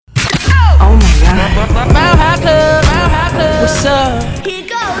What's up? Here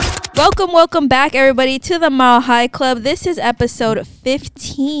goes. Welcome back, everybody, to the Mile High Club. This is episode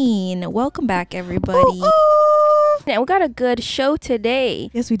 15. Welcome back, everybody. Ooh, ooh. And we got a good show today.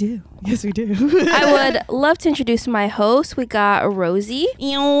 Yes, we do. I would love to introduce my host. We got Rosey.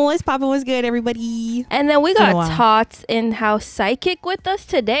 It's Papa. What's good, everybody? And then we got Tots in-house psychic with us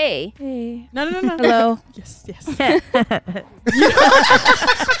today. Hey. No. Hello. Yes.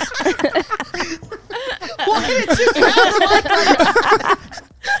 Why did you grab the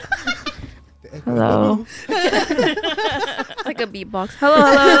Hello. Like a beatbox.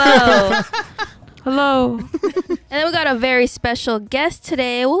 Hello. Hello. And then we got a very special guest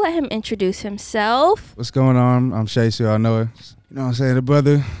today. We'll let him introduce himself. What's going on? I'm Shae Suiaunoa. You know what I'm saying? The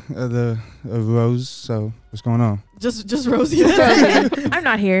brother of Rose. So what's going on? Just Rosey. I'm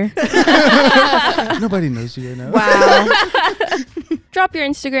not here. Nobody knows you right now. Wow. Drop your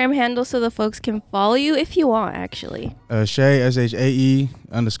Instagram handle so the folks can follow you if you want, actually. Shae,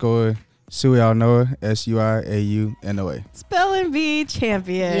 SHAE_ Suiaunoa, SUIAUNOA. Spelling bee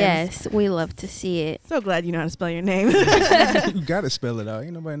champion. Yes, we love to see it. So glad you know how to spell your name. You gotta spell it out.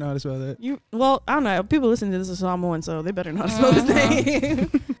 Ain't nobody know how to spell that. Well, I don't know. People listening to this is Samoan, so they better know how to spell his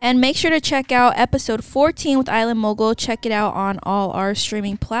name. And make sure to check out episode 14 with Island Mogul. Check it out on all our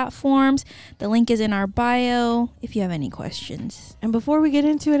streaming platforms. The link is in our bio if you have any questions. And before we get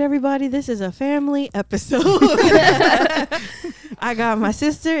into it, everybody, this is a family episode. I got my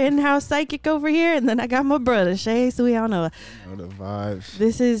sister in-house psychic over here, and then I got my brother, Shae Suiaunoa. Oh, the vibes.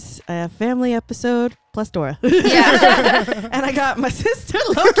 This is a family episode plus Dora. Yeah. And I got my sister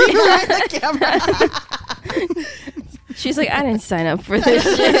Loki behind the camera. She's like, I didn't sign up for this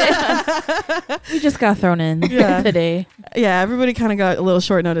shit. We just got thrown in today. Yeah, everybody kind of got a little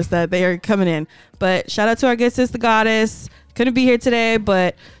short notice that they are coming in. But shout out to our good sis, the goddess. Couldn't be here today,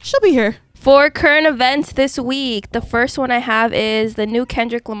 but she'll be here. For current events this week, the first one I have is the new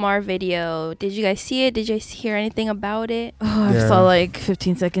Kendrick Lamar video. Did you guys see it? Did you guys hear anything about it? Oh, I saw like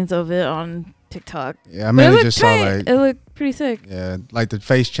 15 seconds of it on TikTok. Yeah, I mainly just saw like it looked pretty sick. Yeah, like the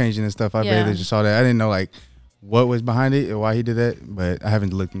face changing and stuff. I barely just saw that. I didn't know like what was behind it or why he did that, but I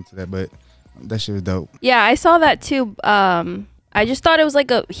haven't looked into that. But that shit was dope. Yeah, I saw that too. I just thought it was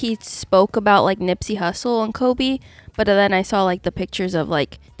like he spoke about like Nipsey Hussle and Kobe, but then I saw like the pictures of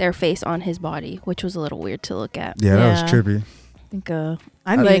like their face on his body, which was a little weird to look at. Yeah, that was trippy. I think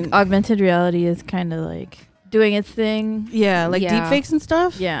I mean, like augmented reality is kind of like doing its thing. Yeah, like deep fakes and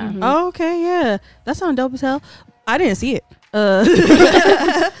stuff. Yeah. Mm-hmm. Oh, okay, yeah. That sounds dope as hell. I didn't see it.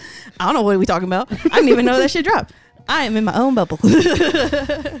 I don't know what we talking about. I didn't even know that shit dropped. I am in my own bubble.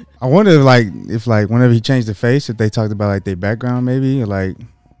 I wonder if whenever he changed the face, if they talked about like their background maybe, or like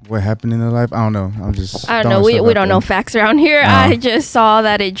what happened in their life. I don't know. I don't know. We don't know facts around here. No. I just saw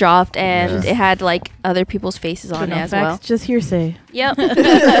that it dropped and it had like other peoplee's faces on it as well. Just hearsay. Yep.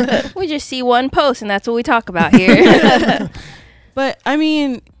 We just see one post and that's what we talk about here. But I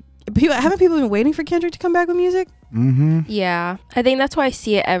mean, haven't people been waiting for Kendrick to come back with music? Mm-hmm. Yeah, I think that's why I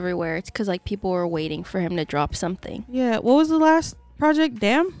see it everywhere. It's because like people were waiting for him to drop something. Yeah. What was the last project?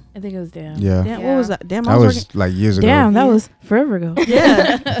 Damn. I think it was Damn. Yeah. Damn. What was that? Damn. That was like years ago. Damn, that was forever ago.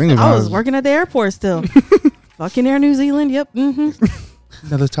 Yeah. I was working at the airport still. Fucking Air New Zealand. Yep. Mm-hmm.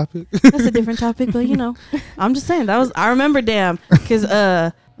 Another topic. That's a different topic, but you know, I'm just saying I remember Damn because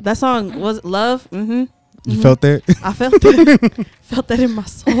that song was Love. Mm-hmm. You felt that? I felt that. Felt that in my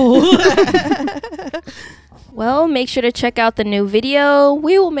soul. Well, make sure to check out the new video.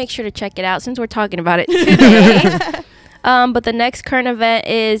 We will make sure to check it out since we're talking about it today. But the next current event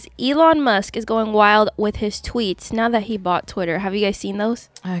is Elon Musk is going wild with his tweets now that he bought Twitter. Have you guys seen those?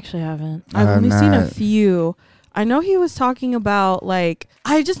 I actually haven't. I've only seen a few. I know he was talking about like,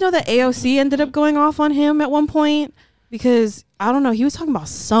 I just know that AOC ended up going off on him at one point because I don't know, he was talking about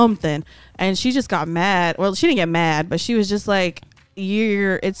something and she just got mad. Well, she didn't get mad, but she was just like,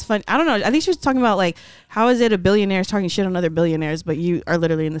 it's fun. I don't know. I think she was talking about like, how is it a billionaire is talking shit on other billionaires, but you are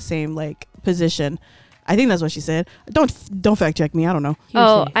literally in the same like position. I think that's what she said. Don't fact check me. I don't know.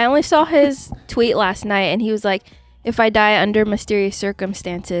 I only saw his tweet last night and he was like, if I die under mysterious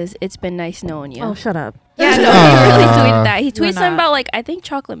circumstances, it's been nice knowing you. Oh, shut up. Yeah, no, he really tweeted that. He tweeted something about like, I think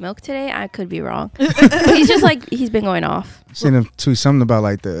chocolate milk today. I could be wrong. But he's just like, he's been going off. Seen him tweet something about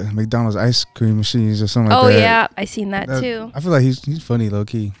like the McDonald's ice cream machines or something like that. Oh yeah, I seen that too. I feel like he's funny low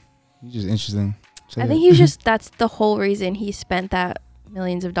key. He's just interesting. I think he's just, that's the whole reason he spent that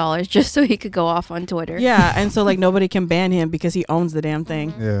millions of dollars just so he could go off on Twitter. Yeah, and so like nobody can ban him because he owns the damn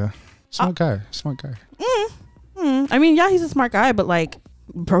thing. Yeah. Smart guy. I mean, yeah, he's a smart guy, but like,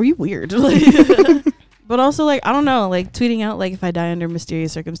 bro, you weird. But also, like, I don't know, like, tweeting out, like, if I die under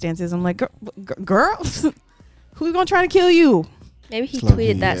mysterious circumstances, I'm like, girl, who's gonna try to kill you? Maybe he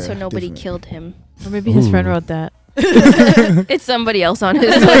tweeted that so nobody killed him. Or maybe his friend wrote that. It's somebody else on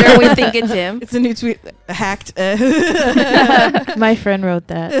his Twitter. We think it's him. It's a new tweet. Hacked. My friend wrote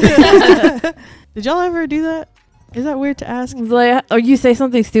that. Did y'all ever do that? Is that weird to ask? It's like, or you say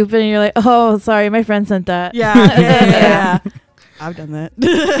something stupid and you're like, oh, sorry, my friend sent that. Yeah. I've done that.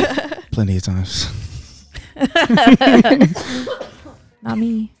 Plenty of times. Not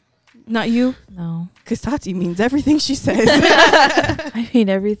me. Not you? No. Because Tati means everything she says. I mean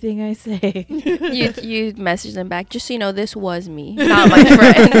everything I say. You message them back. Just so you know, this was me, not my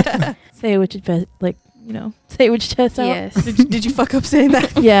friend. Say it with your chest, like, say it with your chest out. Yes. Did you fuck up saying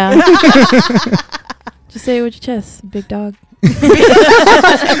that? Yeah. Just say it with your chest, big dog. So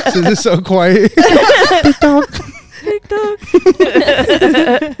it's so quiet. Big dog. Big dog.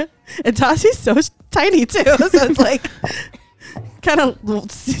 And Tati's so tiny too, so it's like kind of.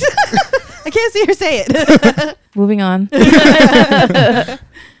 I can't see her say it. Moving on.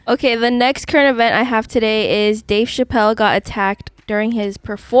 Okay, the next current event I have today is Dave Chappelle got attacked during his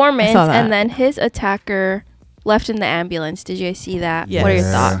performance, and then his attacker left in the ambulance. Did you guys see that? Yes. What are your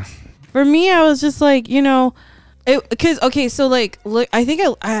thoughts? For me, I was just like, because so like, look, I think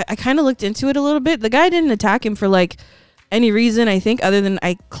I kind of looked into it a little bit. The guy didn't attack him for like any reason, I think, other than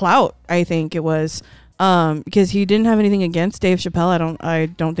clout. I think it was because he didn't have anything against Dave Chappelle. I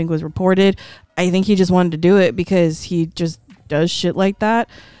don't think was reported. I think he just wanted to do it because he just does shit like that.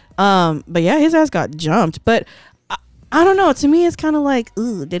 But yeah, his ass got jumped. But I don't know. To me, it's kind of like,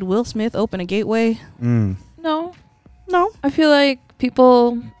 ooh, did Will Smith open a gateway? No. No. I feel like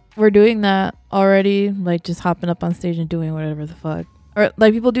people were doing that already, like just hopping up on stage and doing whatever the fuck. Or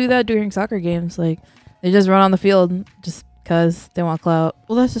like people do that during soccer games. Like they just run on the field just because they want clout.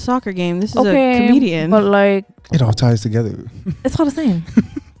 Well, that's a soccer game. This is a comedian. But like, it all ties together. it's all the same.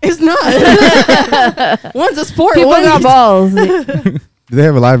 It's not. One's a sport. People got balls. Do they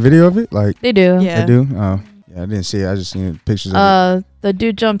have a live video of it? Like They do. Yeah. They do? Oh. Yeah, I didn't see it. I just seen pictures of it. The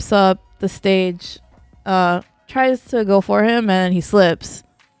dude jumps up the stage, tries to go for him, and then he slips.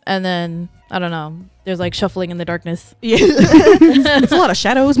 And then, I don't know, there's like shuffling in the darkness. Yeah. It's a lot of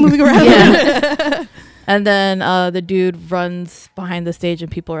shadows moving around. Yeah. And then the dude runs behind the stage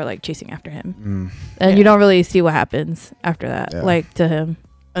and people are like chasing after him. And you don't really see what happens after that, like to him.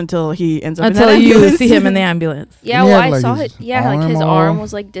 Until he ends up Until in that you ambulance. see him in the ambulance. Yeah, well, I saw it. Yeah, like his arm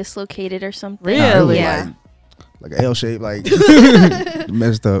was like dislocated or something. Really? Yeah. Like L shape, like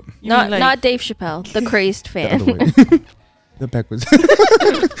messed up. Not Dave Chappelle, the crazed fan. The backwards.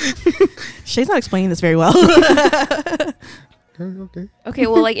 Shae's not explaining this very well. Okay. Okay,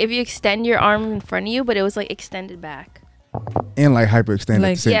 well, like if you extend your arm in front of you, but it was like extended back. And like hyperextend at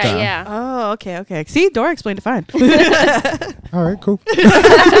the same time. Yeah. Oh, okay. See, Dora explained it fine. All right, cool.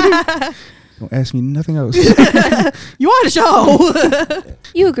 Don't ask me nothing else. You want a show?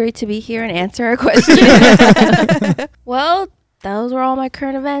 You agreed to be here and answer our question. Well, those were all my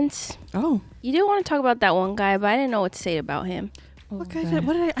current events. Oh. You do want to talk about that one guy, but I didn't know what to say about him. What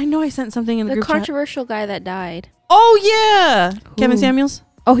did I know I sent something in the group chat. controversial guy that died. Oh, yeah. Kevin Samuels.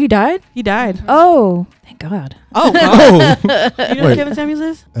 Oh, he died? He died. Oh, thank God. Oh, God. Oh. You know who Kevin Samuels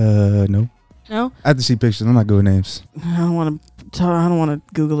is? No. No? I have to see pictures. I'm not good with names. I don't want to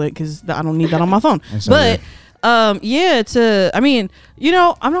Google it because I don't need that on my phone. But yeah, it's I'm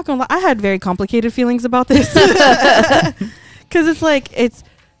not gonna lie. I had very complicated feelings about this because it's like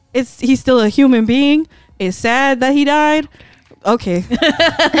he's still a human being. It's sad that he died. Okay.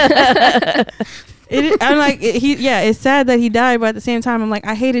 I'm like it's sad that he died, but at the same time I'm like,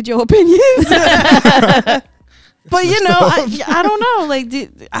 I hated your opinions. But I don't know, like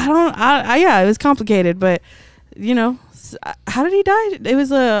it was complicated, but how did he die? It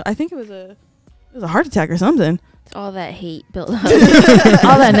was I think it was a heart attack or something. It's all that hate built up.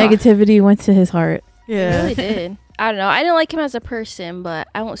 All that negativity went to his heart. Yeah, it really did. I don't know. I didn't like him as a person, but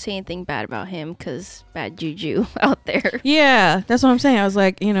I won't say anything bad about him because bad juju out there. Yeah, that's what I'm saying. I was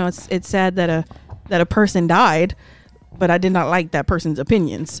like, it's sad that a person died, but I did not like that person's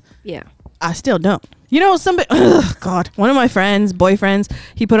opinions. Yeah. I still don't. Somebody, God, one of my boyfriends,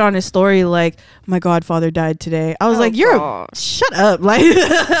 he put on his story like, my godfather died today. I was like, shut up. Like,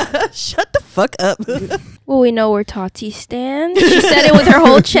 shut the fuck up. Well, we know where Tati stands. She said it with her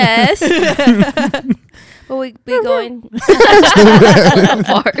whole chest. But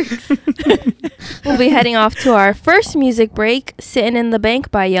we'll be heading off to our first music break, Sitting in the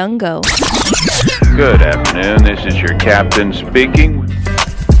Bank by Youngo. Good afternoon. This is your captain speaking.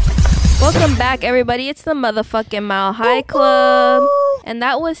 Welcome back, everybody. It's the motherfucking Mile High Club. And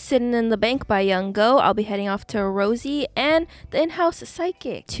that was Sitting in the Bank by Young Go. I'll be heading off to Rosey and the in-house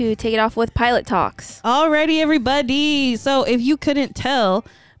psychic to take it off with Pilot Talks. Alrighty, everybody. So if you couldn't tell,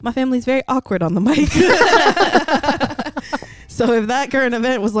 my family's very awkward on the mic. So if that current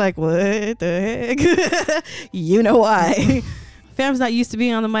event was like, what the heck? You know why. Fam's not used to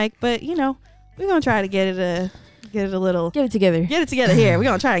being on the mic, but you know, we're going to try to get it a little. Get it together. Get it together here. We're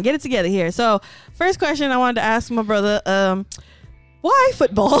going to try and get it together here. So first question I wanted to ask my brother, why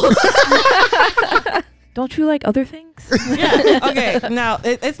football? Don't you like other things? Yeah. Okay. Now,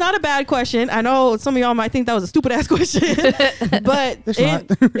 it's not a bad question. I know some of y'all might think that was a stupid ass question, but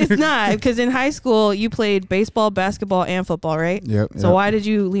it's not, because in high school you played baseball, basketball, and football, right? Yep. So why did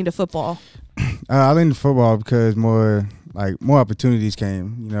you lean to football? I leaned to football because more opportunities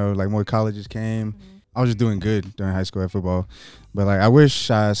came. You know, like more colleges came. I was just doing good during high school at football, but like I wish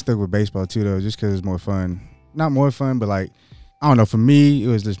I stuck with baseball too, though, just because it's more fun. Not more fun, but like I don't know. For me, it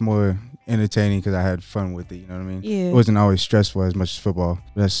was just more entertaining because I had fun with it. You know what I mean? Yeah. It wasn't always stressful as much as football.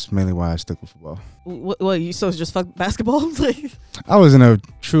 But that's mainly why I stuck with football. Well, so it's just fuck basketball? Like, I wasn't a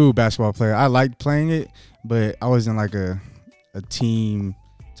true basketball player. I liked playing it, but I wasn't like a team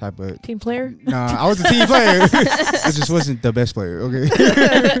type of Team player? Nah, I was a team player. I just wasn't the best player.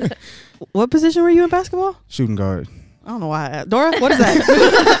 Okay. what position were you in basketball? Shooting guard. I don't know why. Dora, what is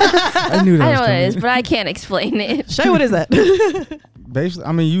that? I knew that. I was know what it coming. is, but I can't explain it. Shae, what is that? Basically,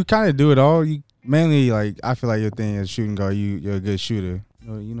 I mean, you kind of do it all. You mainly like. I feel like your thing is shooting guard. You're a good shooter.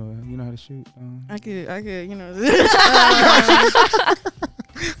 You know how to shoot. I could, you know.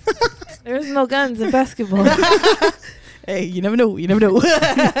 There's no guns in basketball. Hey, you never know. You never know.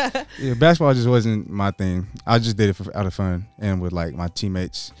 Yeah, basketball just wasn't my thing. I just did it out of fun and with like my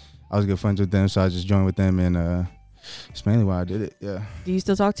teammates. I was good friends with them, so I just joined with them, and it's mainly why I did it. Yeah. Do you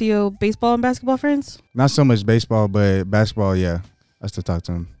still talk to your baseball and basketball friends? Not so much baseball, but basketball. Yeah, I still talk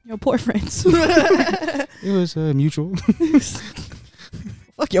to them. Your poor friends. It was mutual.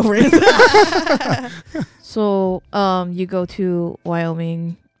 Fuck your friends. So, you go to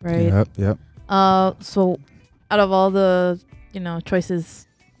Wyoming, right? Yep. So out of all the, choices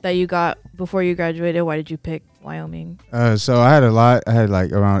that you got before you graduated, why did you pick Wyoming? So I had a lot. I had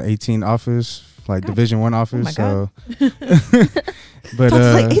like around 18 offers, like Division I offers. my so, God. but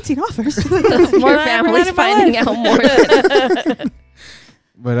That's like 18 offers. Your family's finding out more.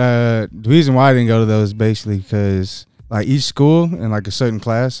 But the reason why I didn't go to those basically because like each school in like a certain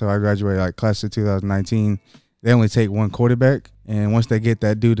class. So I graduated like class of 2019. They only take one quarterback, and once they get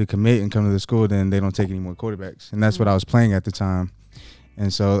that dude to commit and come to the school, then they don't take any more quarterbacks. And that's what I was playing at the time.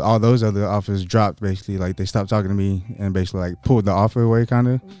 And so all those other offers dropped basically. Like they stopped talking to me and basically like pulled the offer away kind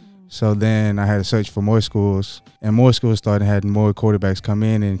of. So then I had to search for more schools, and more schools started having more quarterbacks come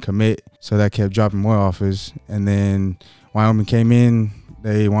in and commit. So that kept dropping more offers. And then Wyoming came in.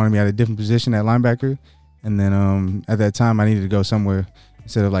 They wanted me at a different position at linebacker. And then at that time I needed to go somewhere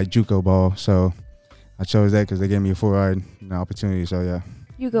instead of like JUCO ball. So I chose that because they gave me a full-ride opportunity. So yeah.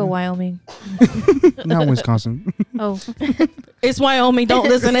 You go Wyoming. Not Wisconsin. Oh. It's Wyoming. Don't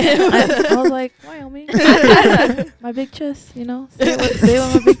listen to him. I was like, Wyoming. My big chest, Say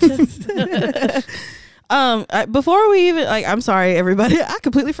with my big chest. Before we even I'm sorry everybody, I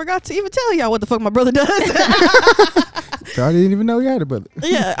completely forgot to even tell y'all what the fuck my brother does. So I didn't even know you had a brother.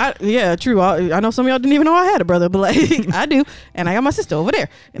 Yeah, true. I know some of y'all didn't even know I had a brother, but like I do, and I got my sister over there,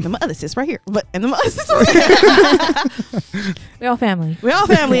 and then my other sister right here, and then my other sister right here. We all family. We all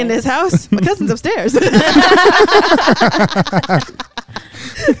family in this house. My cousin's upstairs.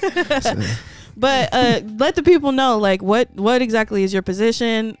 But let the people know like what exactly is your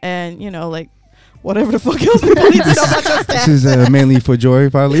position, and like whatever the fuck else people need to know about your stats. This is mainly for Joy,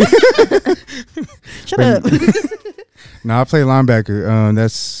 probably. Shut up. No, I play linebacker.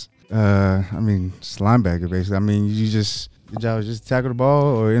 That's, just linebacker, basically. I mean, your job is just tackle the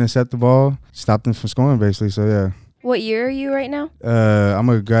ball or intercept the ball, stop them from scoring, basically. So, yeah. What year are you right now? I'm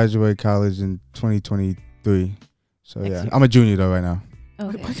going to graduate college in 2023. So, yeah. I'm a junior, though, right now.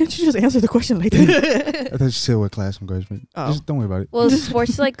 Okay. Why can't you just answer the question like that? I thought you said what class I'm graduating. Oh. Just don't worry about it. Well,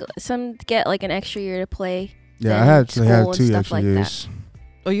 sports some get like an extra year to play. Yeah, I actually school had and 2 stuff extra like years.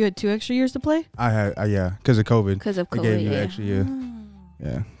 Oh, you had 2 extra years to play? I had, because of COVID. Because of They COVID, gave you an yeah. extra year.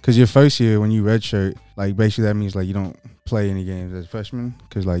 Yeah, because your first year when you redshirt, like basically that means like you don't play any games as a freshman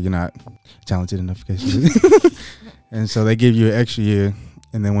because like you're not talented enough. And so they give you an extra year,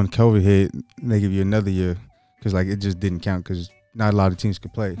 and then when COVID hit, they give you another year because like it just didn't count because not a lot of teams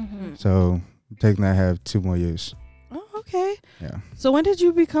could play. Mm-hmm. So taking that, I have 2 more years. Oh, okay. Yeah. So when did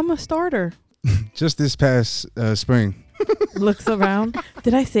you become a starter? Just this past spring. Looks around.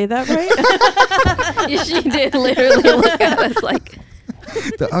 Did I say that right? Yeah, she did literally look at us like.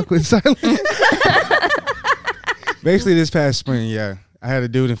 The awkward silence. Basically, this past spring, yeah, I had a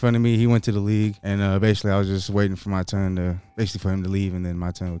dude in front of me. He went to the league, and basically, I was just waiting for my turn for him to leave, and then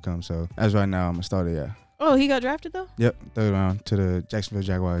my turn would come. So, as right now, I'm a starter, yeah. Oh, he got drafted though? Yep, third round to the Jacksonville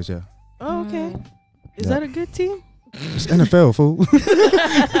Jaguars, yeah. Oh, okay. Is Yep. that a good team? It's NFL, fool.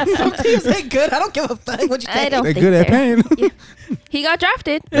 Some teams ain't good. I don't give a fuck what you I think. don't They're think good at they're- paying. He got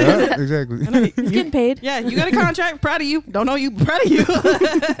drafted. Yeah, exactly. He's getting paid. Yeah, you got a contract. Proud of you. Don't know you. Proud of you.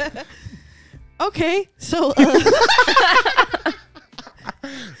 Okay, so for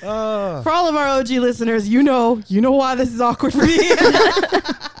all of our OG listeners, you know why this is awkward for me.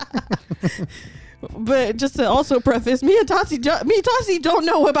 But just to also preface, me and Totsi don't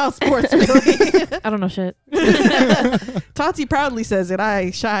know about sports really. I don't know shit. Totsi proudly says it.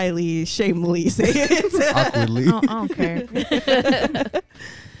 I shyly, shamefully say it. Awkwardly. I don't care.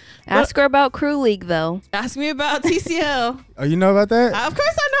 Ask her about Crew League though. Ask me about TCL. Oh, you know about that? Of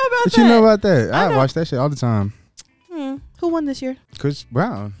course I know about What that. you know about that? I I know. watch that shit all the time. Who won this year? Chris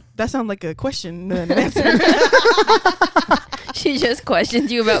Brown. That sounds like a question and an answer. She just questioned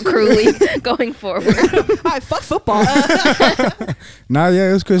you about Crew League going forward. All right, fuck football. Nah, yeah,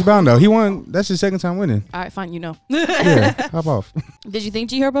 it was Chris Brown though. He won. That's his second time winning. All right, fine, you know. Yeah, hop off. Did you think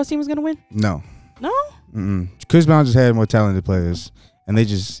G Herbo's team was going to win? No. No? Mm-mm. Chris Brown just had more talented players, and they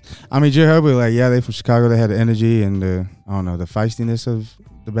just. I mean, Joe Herbert, like, yeah, they from Chicago. They had the energy and the feistiness of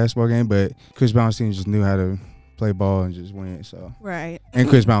the basketball game, but Chris Brown's team just knew how to play ball and just win. So. Right. And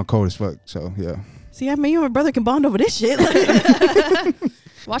Chris Brown cold as fuck. So yeah. See, I mean, you and my brother can bond over this shit.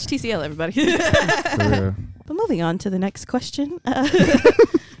 Watch TCL, everybody. For real. But moving on to the next question.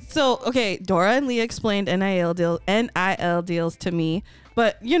 So, okay, Dora and Leah explained NIL deals to me.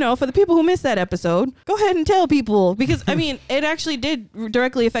 But, for the people who missed that episode, go ahead and tell people. Because, I mean, it actually did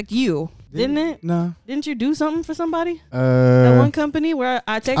directly affect you, didn't it? No. Didn't you do something for somebody? That one company where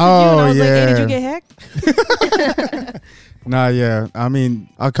I texted you and I was like, hey, did you get hacked? Nah, yeah. I mean,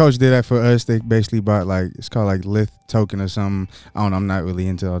 our coach did that for us. They basically bought it's called Lith token or something. I don't know. I'm not really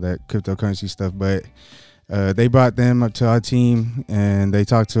into all that cryptocurrency stuff, but they brought them up to our team and they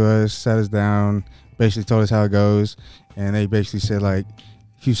talked to us, sat us down, basically told us how it goes. And they basically said,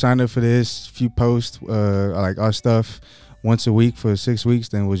 if you sign up for this, if you post our stuff once a week for 6 weeks,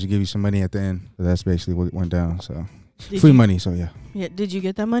 then we'll just give you some money at the end. So that's basically what went down. So free money. So yeah. Yeah. Did you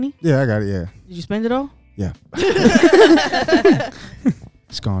get that money? Yeah, I got it. Yeah. Did you spend it all? Yeah.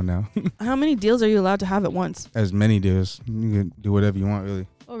 It's gone now. How many deals are you allowed to have at once? As many deals. You can do whatever you want, really.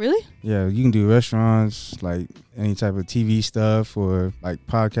 Oh, really? Yeah, you can do restaurants, any type of TV stuff or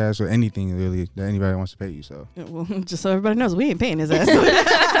podcasts or anything really that anybody wants to pay you. So Yeah, well, just so everybody knows, we ain't paying his ass.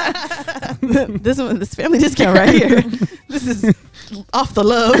 This family discount right here. This is off the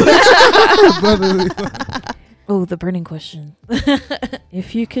love. Oh, the burning question.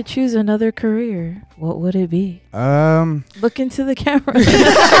 If you could choose another career, what would it be? Look into the camera.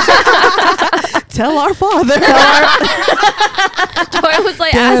 Tell our father. I was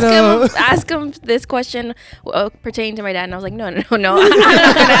like, ask him this question pertaining to my dad, and I was like, no. I'm not gonna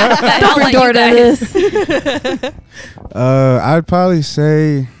ask that. I'll let you guys. I'd probably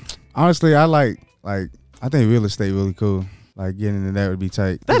say, honestly, I think real estate really cool. Getting into that would be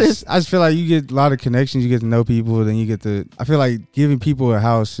tight. I just feel like you get a lot of connections. You get to know people. Then you get to. I feel like giving people a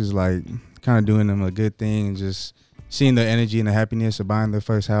house is kind of doing them a good thing, and just seeing the energy and the happiness of buying their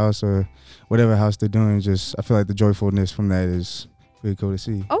first house or whatever house they're doing. Just I feel like the joyfulness from that is pretty cool to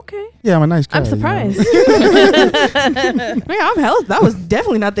see. Okay. Yeah, I'm a nice guy. I'm surprised. Yeah, I'm hell. That was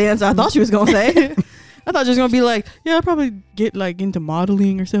definitely not the answer I thought she was gonna say. I thought she was gonna be like, yeah, I'll probably get into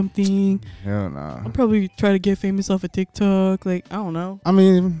modeling or something. Hell nah. I'll probably try to get famous off of TikTok. I don't know. I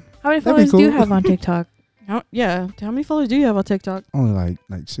mean, How many That'd be followers do you cool. have on TikTok? How many followers do you have on TikTok? only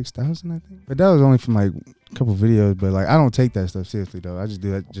like 6,000, I think. But that was only from a couple videos. But I don't take that stuff seriously though. I just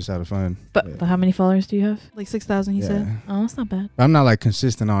do that just out of fun. But how many followers do you have? Like 6,000, he said. Oh, that's not bad. But I'm not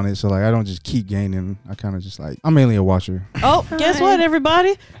consistent on it, so I don't just keep gaining. I kind of just I'm mainly a watcher. Oh, guess what,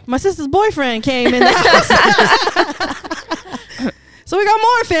 everybody? My sister's boyfriend came in the house. So we got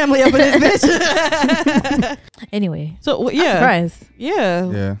more family up in this bitch. Anyway. So I'm surprised.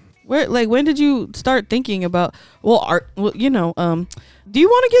 Yeah. Where when did you start thinking about art? Well, do you want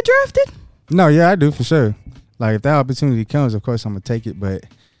to get drafted? No, yeah, I do for sure. If that opportunity comes, of course I'm gonna take it. But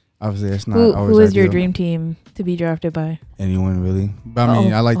obviously, it's not always Who is your ideal. dream team to be drafted by? Anyone really? But I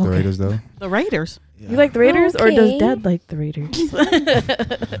mean, I like the Raiders though. The Raiders. Yeah. You like the Raiders, or does Okay. Dad like the Raiders?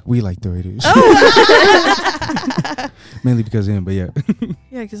 We like the Raiders. Mainly because of him, but yeah.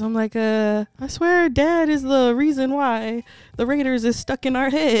 Yeah, because I'm like, I swear Dad is the reason why the Raiders is stuck in our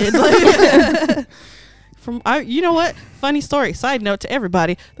head. Like, you know what? Funny story. Side note to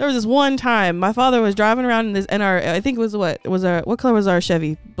everybody. There was this one time my father was driving around in our, I think it was what color was our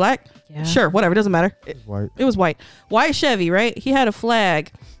Chevy? Black? Yeah. Sure, whatever. Doesn't matter. White. It was white. White Chevy, right? He had a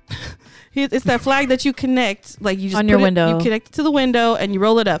flag. It's that flag that you connect, like you just on your window. You connect it to the window and you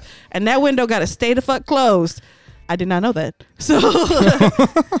roll it up, and that window got to stay the fuck closed. I did not know that, so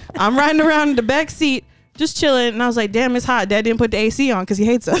I'm riding around in the back seat, just chilling, and I was like, "Damn, it's hot." Dad didn't put the AC on because he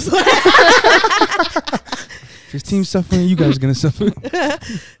hates us. His team's suffering, you guys gonna suffer.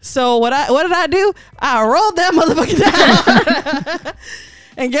 So what did I do? I rolled that motherfucker down.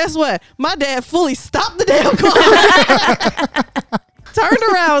 And guess what? My dad fully stopped the damn car. Turned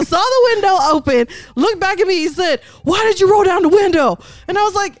around, saw the window open, looked back at me. He said, "Why did you roll down the window?" And I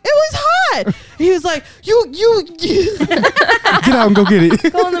was like, "It was hot." He was like, "You." Get out and go get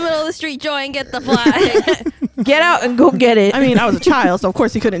it. Go in the middle of the street, Joy, and get the flag. Get out and go get it. I mean, I was a child, so of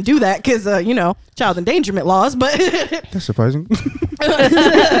course he couldn't do that because, child endangerment laws. But That's surprising.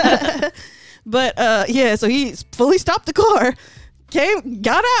 But yeah, so he fully stopped the car,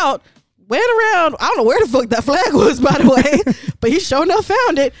 got out, went around. I don't know where the fuck that flag was, by the way, but he sure enough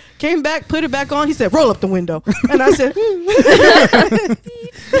found it, came back, put it back on. He said, "Roll up the window." And I said,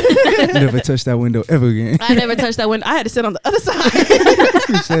 Never touch that window ever again. I never touched that window. I had to sit on the other side.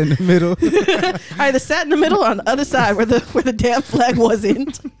 You sat in the middle. I either sat in the middle or on the other side where the damn flag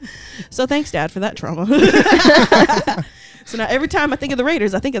wasn't. So thanks, Dad, for that trauma. So now every time I think of the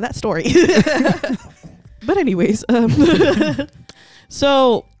Raiders, I think of that story. But anyways,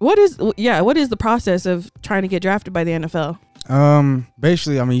 so what is the process of trying to get drafted by the NFL?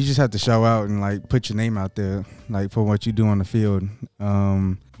 Basically, I mean, you just have to show out and like put your name out there, like for what you do on the field.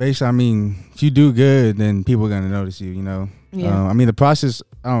 Basically, I mean, if you do good, then people are gonna notice you. You know. Yeah. I mean, the process,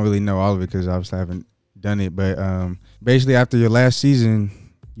 I don't really know all of it because obviously I haven't done it. But basically, after your last season,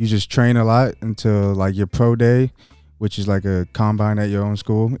 you just train a lot until like your pro day, which is like a combine at your own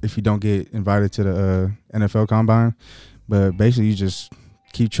school. If you don't get invited to the NFL combine, but basically you just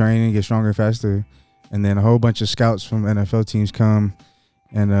keep training, get stronger and faster. And then a whole bunch of scouts from NFL teams come,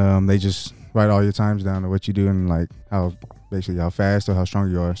 and they just write all your times down of what you do and like how fast or how strong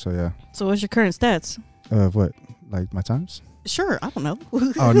you are. So yeah. So what's your current stats? What? Like my times? Sure, I don't know.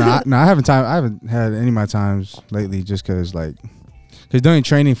 Oh no, I haven't had any of my times lately, just because during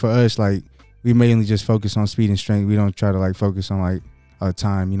training for us, like we mainly just focus on speed and strength. We don't try to like focus on like our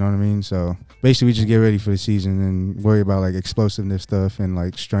time. You know what I mean? So basically, we just get ready for the season and worry about like explosiveness stuff and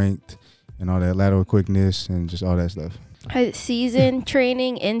like strength and all that lateral quickness and just all that stuff. Season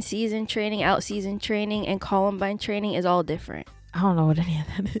training, in-season training, out-season training, and Columbine training is all different. I don't know what any of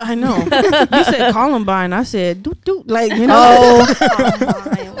that is. I know. You said Columbine. I said doot, like, you know.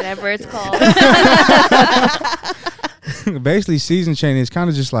 Columbine, whatever it's called. Basically, season training is kind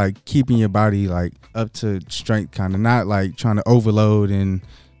of just like keeping your body like up to strength, kind of not like trying to overload and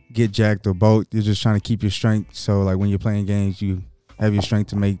get jacked or bulk. You're just trying to keep your strength. So like when you're playing games, you have your strength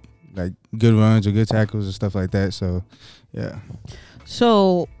to make like good runs or good tackles and stuff like that. So yeah.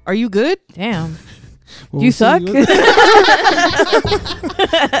 So are you good? Damn. Well, You suck? We'll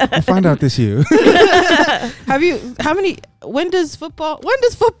find out this year. When does football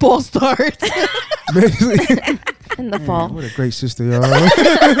start? Basically. In the fall. What a great sister, y'all.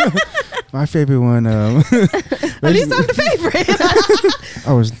 My favorite one. At least I'm the favorite.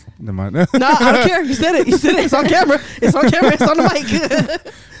 I was, never mind. No, I don't care. You said it. It's on camera. It's on the mic.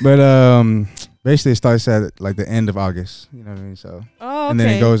 But basically it starts at like the end of August. You know what I mean? So Oh, okay. and then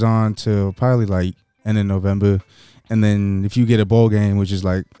it goes on to probably like end of November. And then if you get a bowl game, which is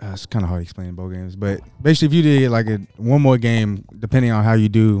like it's kind of hard to explain bowl games, but basically if you did get like one more game, depending on how you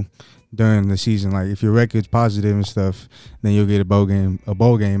do during the season, like if your record's positive and stuff, then you'll get a bowl game,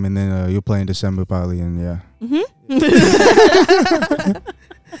 and then you'll play in December probably, and yeah. Mm-hmm.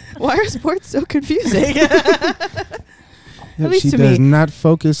 Why are sports so confusing? Yep, least she to does me. not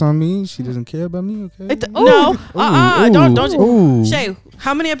focus on me. She doesn't care about me. Okay. No, don't. Ooh. Shae,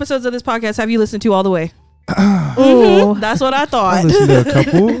 how many episodes of this podcast have you listened to all the way? Ooh. That's what I I thought. listened to a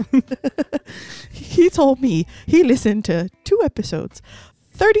couple. He told me he listened to 2 episodes.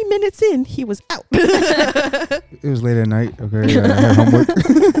 30 minutes in, he was out. It was late at night. Okay, I had homework.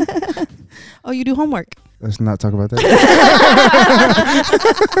 Oh, you do homework? Let's not talk about that.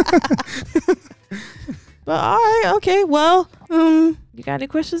 But all right, okay. Well, You got any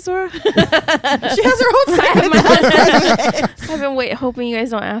questions, Zora? She has her own segment. I've been hoping you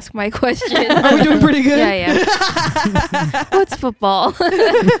guys don't ask my question. Are we doing pretty good? Yeah. What's football?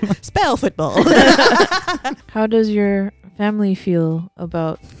 Spell football. How does your family feel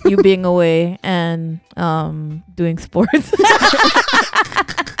about you being away and doing sports?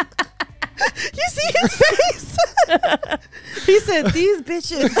 You see his face? He said, "These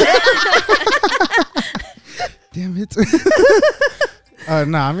bitches." Damn it.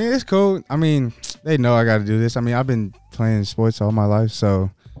 Nah, I mean, it's cool. I mean, they know I got to do this. I mean, I've been playing sports all my life,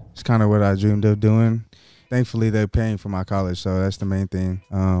 so it's kind of what I dreamed of doing. Thankfully, they're paying for my college, so that's the main thing.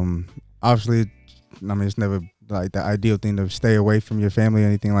 Obviously, I mean, it's never like the ideal thing to stay away from your family or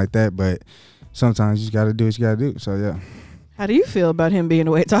anything like that, but sometimes you just got to do what you got to do, so yeah. How do you feel about him being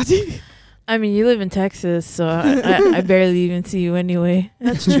away, Tati? I mean, you live in Texas, so I barely even see you anyway.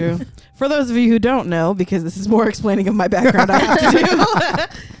 That's true. For those of you who don't know, because this is more explaining of my background I have to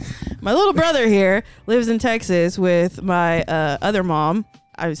do. My little brother here lives in Texas with my other mom.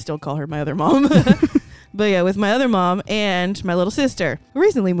 I still call her my other mom. But yeah, with my other mom and my little sister, who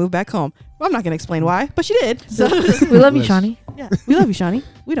recently moved back home. Well, I'm not going to explain why, but she did. So We love you, Shawnee. yeah, we love you, Shawnee.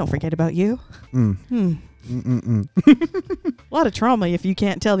 We don't forget about you. Mm. A lot of trauma if you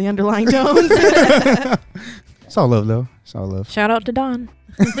can't tell the underlying tones. It's all love, though. It's all love. Shout out to Don.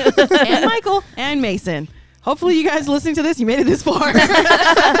 And Michael and Mason. Hopefully you guys listening to this, you made it this far.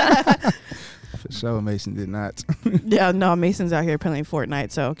 For sure, Mason did not. Yeah, no, Mason's out here playing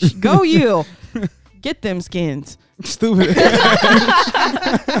Fortnite, so go you. Get them skins. Stupid. Is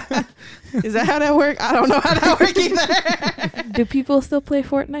that how that works? I don't know how that works either. Do people still play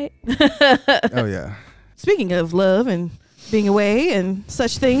Fortnite? Oh, yeah. Speaking of love and being away and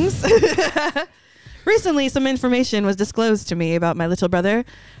such things, recently some information was disclosed to me about my little brother,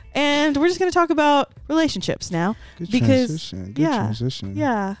 and we're just going to talk about relationships now. Good Because- transition. Good yeah, transition.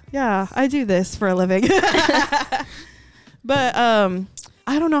 Yeah, I do this for a living. But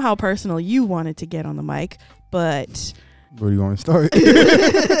I don't know how personal you wanted to get on the mic, but Where do you want to start?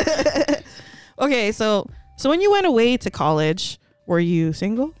 okay, so when you went away to college, were you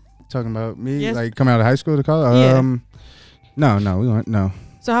single? Talking about me, Yes. like coming out of high school to college? Yeah. No, we weren't. No.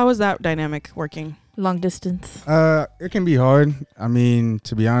 So how was that dynamic working? Long distance. It can be hard. I mean,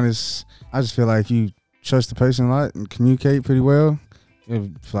 to be honest, I just feel like if you trust the person a lot and communicate pretty well,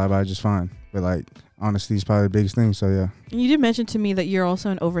 it'll fly by just fine. But like, honesty is probably the biggest thing. So yeah. You did mention to me that you're also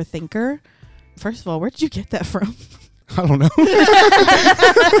an overthinker. First of all, where did you get that from? I don't know.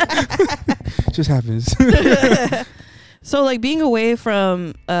 Just happens. So like being away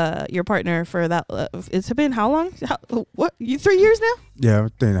from your partner for that, it's been how long? What? 3 years now? Yeah,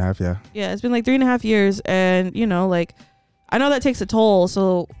 3.5. Yeah. Yeah, it's been like 3.5 years. And you know, like, I know that takes a toll.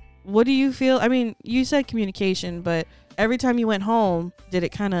 So what do you feel? I mean, you said communication, but every time you went home, did it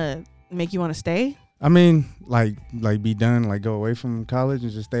kind of make you want to stay? I mean, like be done, like go away from college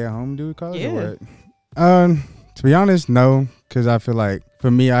and just stay at home and do college or what? To be honest, no, because I feel like for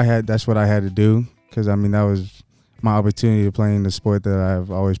me, that's what I had to do. Because I mean, that was my opportunity to play in the sport that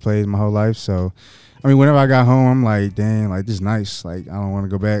I've always played my whole life. So, I mean, whenever I got home, I'm like, dang, like this is nice. Like I don't want to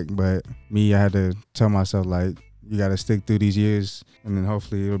go back. But me, I had to tell myself like, you got to stick through these years, and then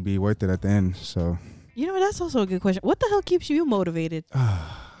hopefully it'll be worth it at the end. So, You know, that's also a good question. What the hell keeps you motivated?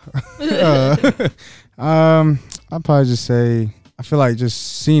 I'd probably just say I feel like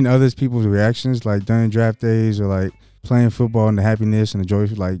just seeing other people's reactions, like during draft days or like playing football and the happiness and the joy,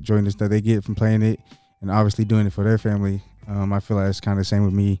 like joyness that they get from playing it, and obviously doing it for their family. I feel like it's kind of the same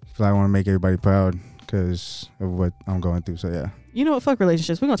with me. I feel like I want to make everybody proud because of what I'm going through. So yeah. You know what? Fuck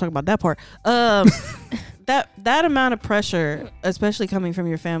relationships. We're gonna talk about that part. That amount of pressure, especially coming from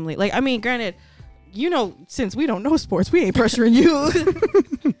your family. Like, I mean, granted, you know, since we don't know sports, we ain't pressuring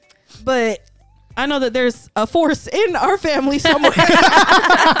you. But I know that there's a force in our family somewhere.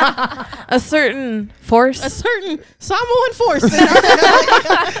 A certain force. A certain Samoan force in our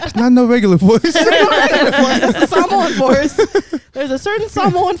family. It's not no regular voice. There's no regular force. That's the Samoan force. There's a certain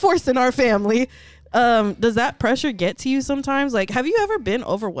Samoan force in our family. Does that pressure get to you sometimes? Like, have you ever been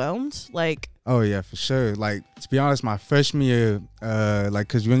overwhelmed? Like, Oh yeah, for sure. Like, to be honest, my freshman year, like,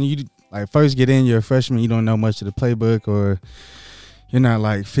 cause when you like first get in, you're a freshman, you don't know much of the playbook, or you're not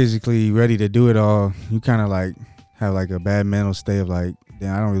like physically ready to do it all. You kind of like have like a bad mental state of like,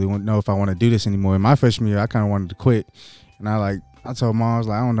 damn, I don't really know if I want to do this anymore. In my freshman year, I kind of wanted to quit, and I told mom, I was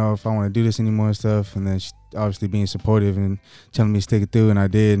like, I don't know if I want to do this anymore and stuff. And then she obviously being supportive and telling me to stick it through, and I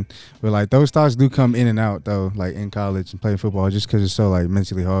did. But like those thoughts do come in and out though, like in college and playing football, just because it's so like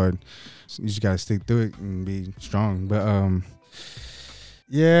mentally hard. You just gotta stick through it and be strong. But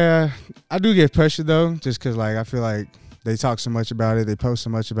yeah, I do get pressure though, just because like I feel like they talk so much about it. They post so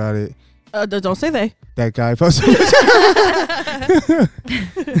much about it. Don't say they. That guy posted.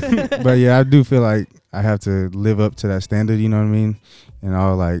 But yeah, I do feel like I have to live up to that standard. You know what I mean? And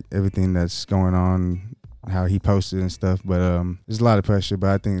all like everything that's going on, how he posted and stuff. But there's a lot of pressure. But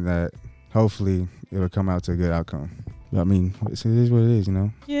I think that hopefully it'll come out to a good outcome. But I mean, it is what it is, you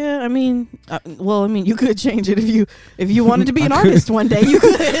know. Yeah, I mean, you could change it if you wanted to be an artist one day. You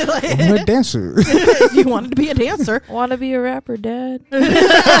could. Like, I'm a dancer. if you wanted to be a dancer. Want to be a rapper, Dad?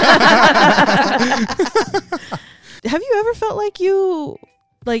 Have you ever felt like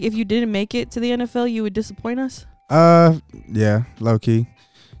if you didn't make it to the NFL, you would disappoint us? Yeah, low key.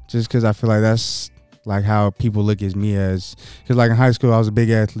 Just because I feel like that's like how people look at me as. Because like in high school, I was a big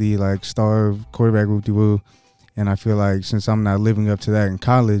athlete, like star quarterback, whoop-de-woo. And I feel like since I'm not living up to that in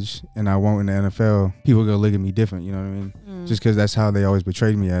college and I won't in the NFL, people are going to look at me different, you know what I mean? Just because that's how they always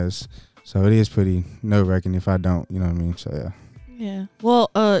portrayed me as. So it is pretty nerve-wracking if I don't, you know what I mean? So, yeah. Yeah. Well,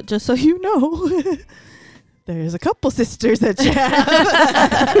 just so you know, there's a couple sisters that you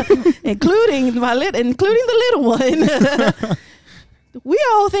have, including the little one. We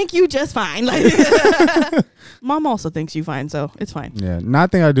all think you just fine. Like, Mom also thinks you fine, so it's fine. Yeah. And I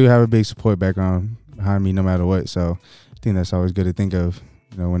think I do have a big support background behind me no matter what. So I think that's always good to think of,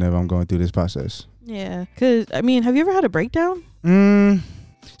 you know, whenever I'm going through this process. Yeah. Because, I mean, have you ever had a breakdown?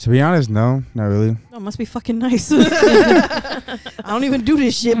 To be honest, no, not really. Oh, must be fucking nice. I don't even do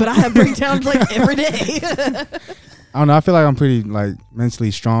this shit, but I have breakdowns like every day. I don't know. I feel like I'm pretty like mentally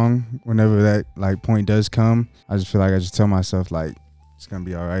strong whenever that like point does come. I just feel like I just tell myself like it's going to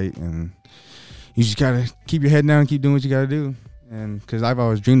be all right. And you just got to keep your head down and keep doing what you got to do. And because I've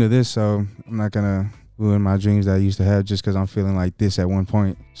always dreamed of this, so I'm not going to ruin my dreams that I used to have just because I'm feeling like this at one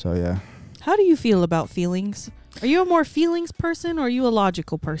point. So, yeah. How do you feel about feelings? Are you a more feelings person or are you a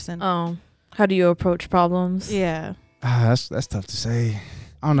logical person? Oh, how do you approach problems? Yeah. That's tough to say.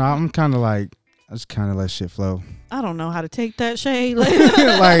 I don't know. I'm kind of like, I just kind of let shit flow. I don't know how to take that, Shae. Like,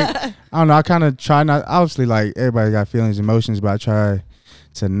 I don't know. I kind of try not, obviously, like, everybody got feelings, emotions, but I try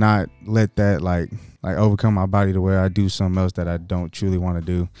to not let that, like overcome my body to where I do something else that I don't truly want to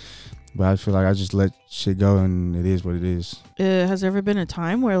do. But I feel like I just let shit go and it is what it is. Has there ever been a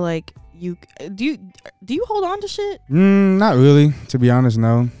time where, like, do you hold on to shit? Not really, to be honest,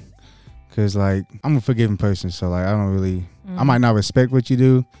 no. Because, like, I'm a forgiving person, so, like, I don't really, I might not respect what you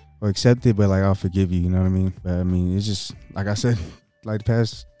do or accept it, but, like, I'll forgive you, you know what I mean? But, I mean, it's just, like I said, like, the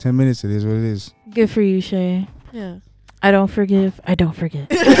past 10 minutes, it is what it is. Good for you, Shae. Yeah. I don't forgive. I don't forget.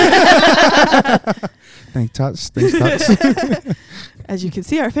 Thanks, Tots. As you can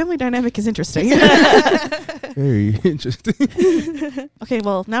see, our family dynamic is interesting. Very interesting. Okay,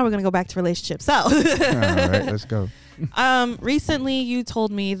 well, now we're going to go back to relationships. So, all right, let's go. Recently, you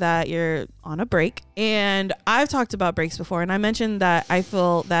told me that you're on a break, and I've talked about breaks before, and I mentioned that I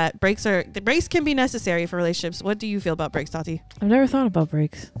feel that breaks can be necessary for relationships. What do you feel about breaks, Tati? I've never thought about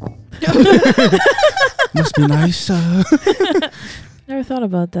breaks. Must be nice. Never thought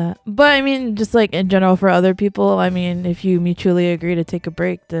about that. But I mean, just like in general for other people, I mean, if you mutually agree to take a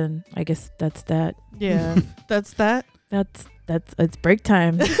break, then I guess that's that. Yeah, that's that. It's break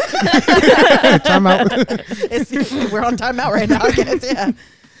time. Time out. We're on time out right now, I guess. Yeah.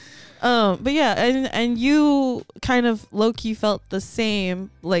 But yeah, and you kind of low key felt the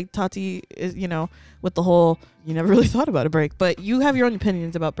same, like Tati is, you know, with the whole you never really thought about a break, but you have your own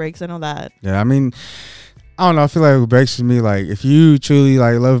opinions about breaks. I know that. Yeah, I mean, I don't know. I feel like with breaks for me, like if you truly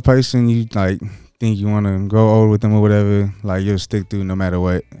like love a person, you like think you want to grow old with them or whatever, like you'll stick through no matter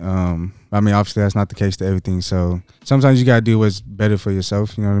what. I mean, obviously that's not the case to everything. So sometimes you gotta do what's better for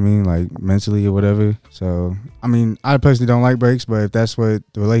yourself. You know what I mean? Like mentally or whatever. So I mean, I personally don't like breaks, but if that's what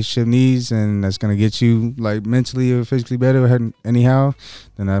the relationship needs and that's gonna get you like mentally or physically better anyhow,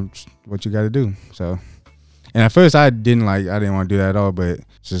 then that's what you gotta do. So, and at first I didn't want to do that at all, but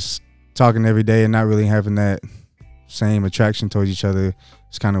just talking every day and not really having that same attraction towards each other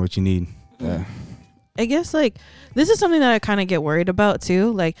is kind of what you need. Yeah. I guess like this is something that I kind of get worried about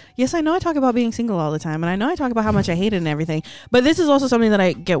too. Like, yes, I know I talk about being single all the time, and I know I talk about how much I hate it and everything, but this is also something that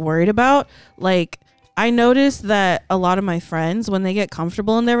I get worried about. Like, I noticed that a lot of my friends, when they get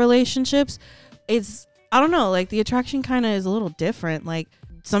comfortable in their relationships, I don't know, like the attraction kind of is a little different. Like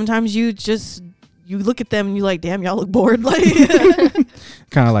sometimes you look at them and you're like, damn, y'all look bored. Like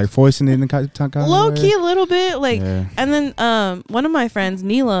kind of like forcing it in the kind of low way. Key a little bit. Like, yeah. And then one of my friends,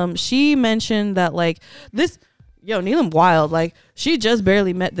 Neelam, she mentioned that like Neelam wild. Like she just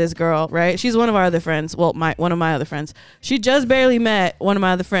barely met this girl, right? She's one of our other friends. Well, one of my other friends. She just barely met one of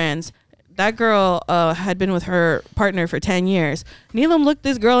my other friends. That girl had been with her partner for 10 years. Neelam looked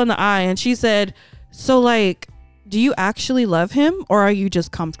this girl in the eye and she said, so like, do you actually love him or are you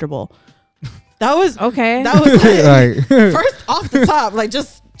just comfortable? That was Okay. That was Like first off the top, like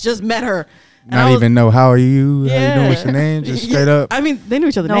just met her. And I not was- even know how are you? How you Yeah. doing? What's your name? Just straight Yeah. up. I mean, they knew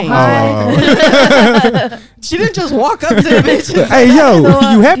each other's No, names. hi. She didn't just walk up to the bitch. and Hey yo,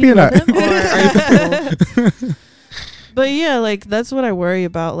 So, you happy do or not? love him, or are you comfortable? But yeah, like that's what I worry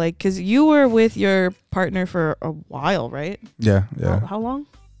about. Like, cause you were with your partner for a while, right? Yeah, yeah. How long?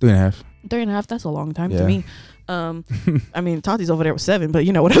 3.5. 3.5. That's a long time to Yeah. me. I mean, Tati's over there with 7, but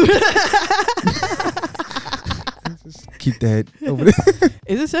you know whatever. Keep that over there.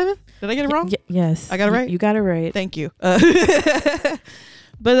 Is it 7? Did I get it wrong? Yes. I got it right? You got it right. Thank you.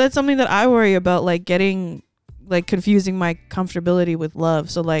 But that's something that I worry about, like getting, like confusing my comfortability with love.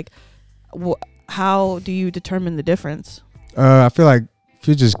 So like, how do you determine the difference? I feel like if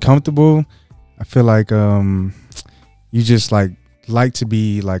you're just comfortable, I feel like you just like to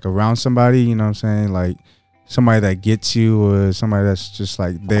be like around somebody, you know what I'm saying? Like somebody that gets you or somebody that's just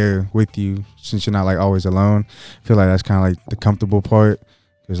like there with you since you're not like always alone. I feel like that's kind of like the comfortable part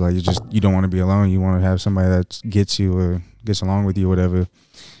because like you don't want to be alone. You want to have somebody that gets you or gets along with you or whatever.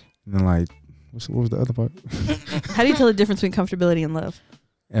 And then like, what was the other part? How do you tell the difference between comfortability and love?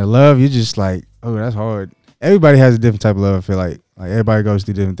 And love, you're just like, oh, that's hard. Everybody has a different type of love. I feel like everybody goes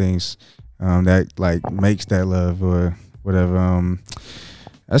through different things that like makes that love or whatever.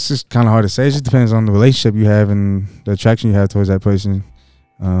 That's just kind of hard to say. It just depends on the relationship you have and the attraction you have towards that person.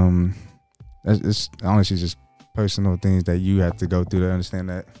 It's honestly just personal things that you have to go through to understand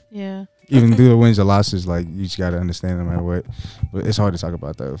that. Yeah. Even through the wins or losses, like you just gotta understand no matter what. But it's hard to talk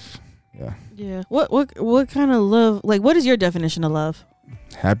about that. Yeah. Yeah. What kind of love? Like, what is your definition of love?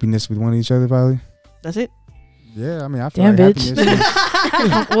 Happiness with one each other, probably. That's it. Yeah, I mean, I feel Damn, like bitch.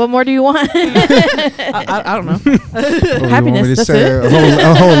 happiness. What more do you want? I don't know. What, Happiness, you want me to that's say it?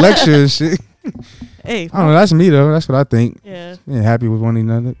 a whole lecture and shit. Hey. I don't know. That's me though. That's what I think. Yeah. Being happy with one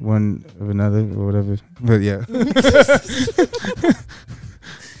another or whatever. But yeah.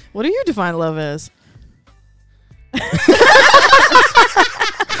 What do you define love as?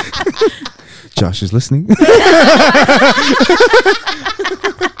 Josh is listening.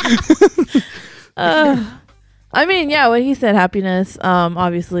 I mean, yeah, what he said, happiness.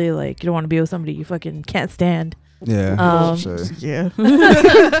 Obviously, like you don't want to be with somebody you fucking can't stand. Yeah. Sure. Yeah.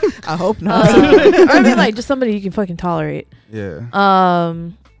 I hope not. Or I mean, like just somebody you can fucking tolerate. Yeah.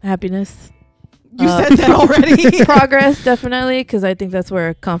 Happiness. You said that already. Progress, definitely, because I think that's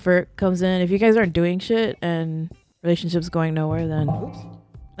where comfort comes in. If you guys aren't doing shit and relationships going nowhere, then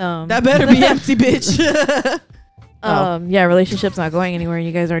That better be empty, bitch. yeah, relationships not going anywhere and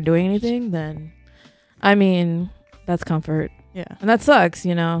you guys aren't doing anything, then I mean, that's comfort. Yeah. And that sucks,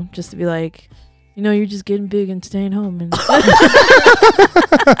 you know, just to be like, you know, you're just getting big and staying home and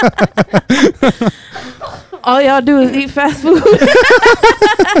all y'all do is eat fast food.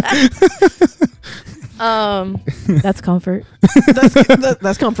 That's comfort.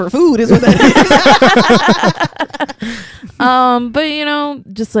 That's comfort food is what that is. But you know,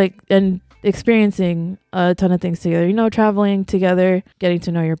 just like and experiencing a ton of things together, you know, traveling together, getting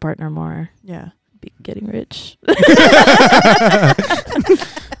to know your partner more, Yeah. getting rich.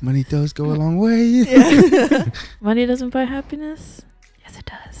 Money does go a long way. Yeah. Money doesn't buy happiness. Yes, it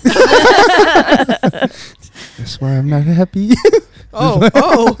does. That's why I'm not happy.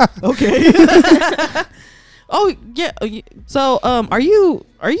 Oh, okay. Oh, yeah. So, are you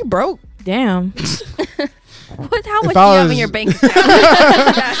broke? Damn. How much I do you have in was- your bank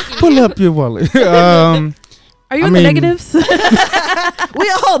account? Pull up your wallet. Are you I in mean- the negatives? We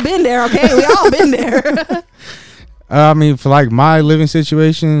all been there, okay? We all been there. I mean, for like my living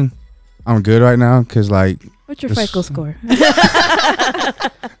situation, I'm good right now because like, What's your Just- FICO score?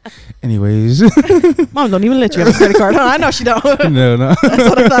 anyways, Mom don't even let you have a credit card. Huh? I know she don't. no. That's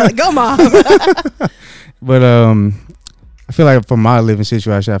what I thought. Go, Mom. But I feel like for my living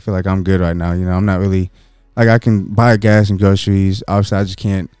situation, I feel like I'm good right now. You know, I'm not really like I can buy gas and groceries. Obviously, I just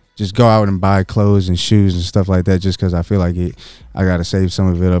can't just go out and buy clothes and shoes and stuff like that just because I feel like I gotta save some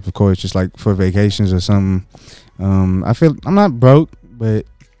of it up. Of course, just like for vacations or something. I feel I'm not broke, but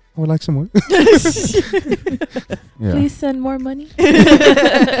I would like some more. Yeah. Please send more money.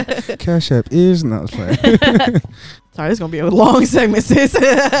 Cash App is not playing. Sorry, this is going to be a long segment, sis.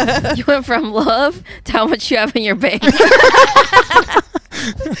 You went from love to how much you have in your bank.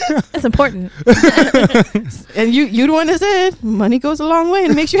 That's important. And you the one that said money goes a long way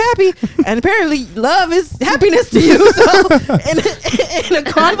and it makes you happy. And apparently love is happiness to you. So in a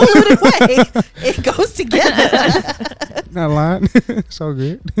convoluted way, it goes together. Not lying. It's all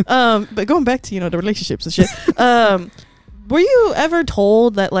good. But going back to, the relationships and shit. Were you ever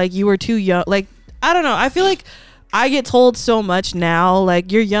told that like you were too young? Like, I don't know. I feel like I get told so much now,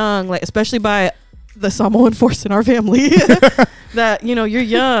 like, you're young, like, especially by the Samoan force in our family, that, you know, you're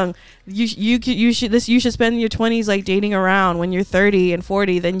young. You should spend your 20s like dating around. When you're 30 and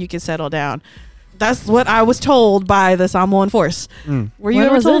 40, then you can settle down. That's what I was told by the Samoan force. Were you When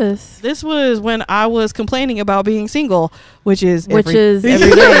ever was told? this? This was when I was complaining about being single, which is Every day.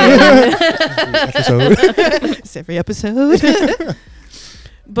 Episode. it's every episode.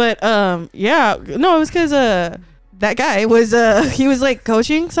 But yeah, no, it was because that guy was he was like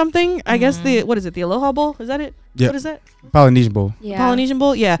coaching something. I guess the Aloha Bowl, is that it? Yeah. What is that? Polynesian Bowl. Yeah. Polynesian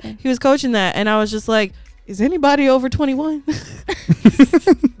Bowl. Yeah, he was coaching that, and I was just like, is anybody over 21?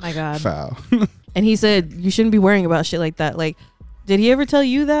 My God. Foul. And he said you shouldn't be worrying about shit like that. Like, did he ever tell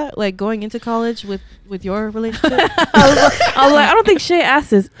you that, like, going into college with your relationship? I was like, I don't think Shae asked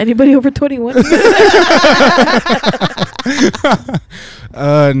this. Anybody over 21?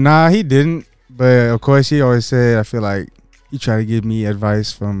 Nah, he didn't. But of course, he always said, I feel like he tried to give me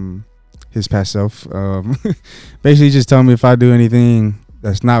advice from his past self. Basically, just tell me if I do anything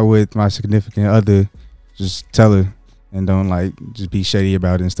that's not with my significant other, just tell her, and don't like just be shady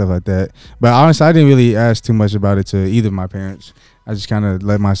about it and stuff like that. But honestly, I didn't really ask too much about it to either of my parents. I just kind of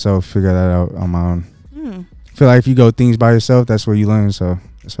let myself figure that out on my own. I feel like if you go things by yourself, that's where you learn. So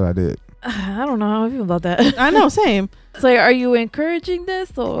that's what I did. I don't know how I feel about that. I know, same. It's like, are you encouraging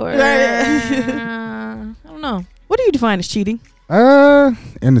this or? I don't know. What do you define as cheating?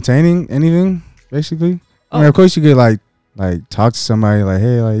 Entertaining anything basically. I mean, of course you could like talk to somebody, like,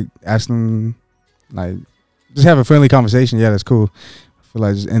 hey, like ask them, like just have a friendly conversation. Yeah, that's cool. I feel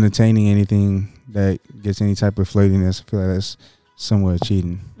like just entertaining anything that gets any type of flirtiness, I feel like that's somewhat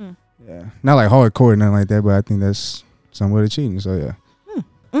cheating. Yeah, not like hardcore or nothing like that, but I think that's somewhat of cheating. So yeah.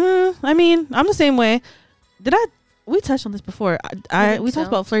 I mean, I'm the same way. We touched on this before. We talked so.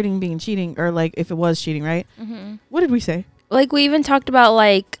 about flirting being cheating, or like if it was cheating, right? What did we say? Like, we even talked about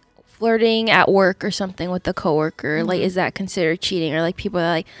like flirting at work or something with a coworker. Like, is that considered cheating? Or like people are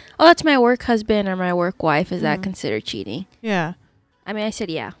like, oh, that's my work husband or my work wife. Is that considered cheating? Yeah. I mean, I said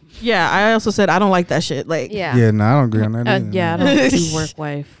yeah. Yeah, I also said I don't like that shit. Like, Yeah. Yeah, no, I don't agree on that. Either. Yeah, I don't do work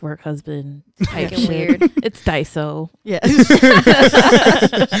wife, work husband. Type Fucking shit. weird. It's Daiso. yeah.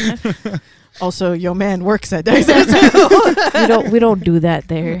 Also, your man works at Dyson too. We don't do that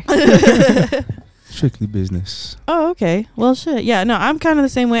there. Strictly business. Oh, okay. Well, shit. Yeah, no, I'm kind of the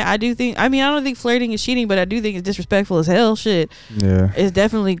same way. I don't think flirting is cheating, but I do think it's disrespectful as hell. Shit. Yeah. It's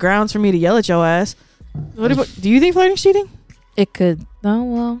definitely grounds for me to yell at your ass. Do you think flirting's cheating? It could. No,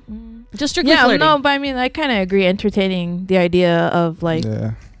 well. Just strictly Yeah, flirting. no, but I mean, I kind of agree. Entertaining the idea of like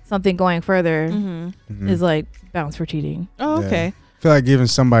Yeah. something going further Mm-hmm. is like bounds for cheating. Oh, okay. I feel like giving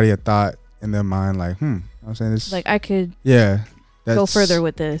somebody a thought in their mind, like, I'm saying this. Like, I could Yeah. go further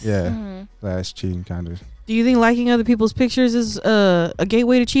with this. Yeah. That's cheating, kind of. Do you think liking other people's pictures is a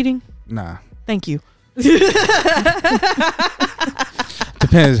gateway to cheating? Nah. Thank you.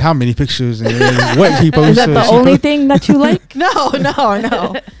 Depends how many pictures and what he posts. Is that the only thing that you like? No.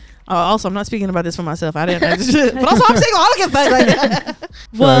 Also, I'm not speaking about this for myself. I didn't. But also, I'm single. I don't get fucked like that.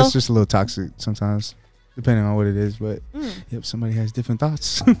 Well, it's just a little toxic sometimes, depending on what it is. But yep, somebody has different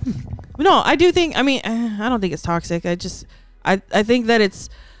thoughts. No, I do think. I mean, I don't think it's toxic. I think that it's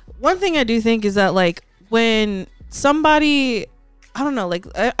one thing. I do think is that like when somebody, I don't know, like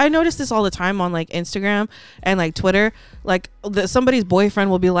I notice this all the time on like Instagram and like Twitter, like somebody's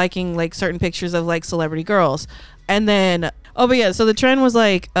boyfriend will be liking like certain pictures of like celebrity girls, and then so the trend was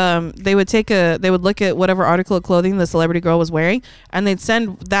like they would look at whatever article of clothing the celebrity girl was wearing, and they'd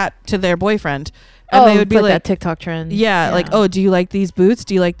send that to their boyfriend. And they would be like that TikTok trend. Yeah, like, oh, do you like these boots?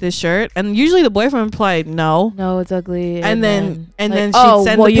 Do you like this shirt? And usually the boyfriend replied, no. No, it's ugly. And then like, she'd oh,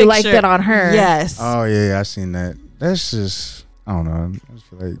 send well, the you liked picture. it on her. Yes. Oh yeah, I seen that. That's just, I don't know. I just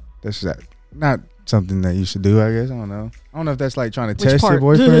feel like that's not something that you should do. I guess I don't know if that's like trying to test your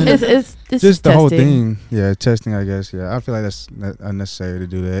boyfriend. It's just the testing. whole thing. Yeah, testing. I guess. Yeah, I feel like that's unnecessary to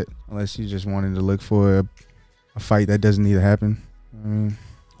do that unless you just wanted to look for a fight that doesn't need to happen. I mean,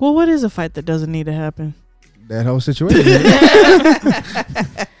 Well, what is a fight that doesn't need to happen? that whole situation.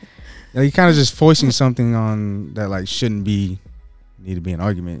 You're kind of just forcing something on that like shouldn't need to be an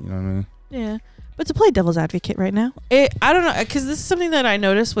argument. You know what I mean? Yeah. But to play devil's advocate right now, I don't know, because this is something that I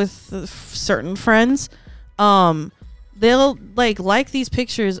noticed with certain friends. They'll like these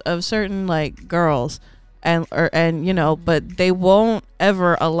pictures of certain like girls, and you know, but they won't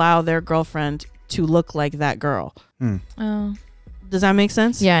ever allow their girlfriend to look like that girl. Oh. Does that make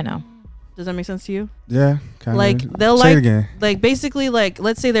sense? Yeah, I know. Does that make sense to you? Yeah, kind of. Like they'll Say it like again. like basically like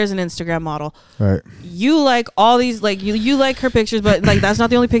let's say there's an Instagram model. Right. You like all these like you like her pictures, but like that's not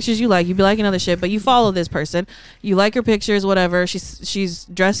the only pictures you like. You be liking other shit, but you follow this person. You like her pictures, whatever. She's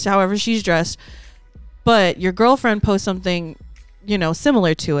dressed however she's dressed, but your girlfriend posts something, you know,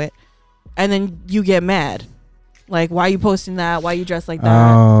 similar to it, and then you get mad. Like, why you posting that? Why you dressed like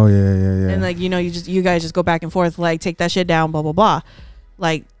that? Oh yeah. And like, you know, you guys just go back and forth, like, take that shit down, blah blah blah.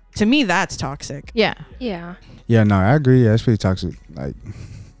 Like, to me, that's toxic. Yeah. Yeah. Yeah, no, I agree. Yeah, it's pretty toxic. Like,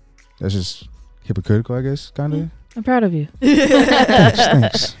 that's just hypocritical, I guess, kind of. I'm proud of you.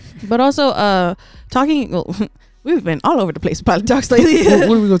 Thanks. But also, talking. Well, we've been all over the place with pilot talks lately.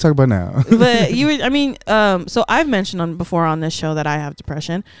 What are we gonna talk about now? But you were, I mean, so I've mentioned before on this show that I have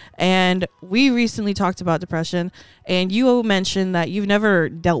depression, and we recently talked about depression, and you mentioned that you've never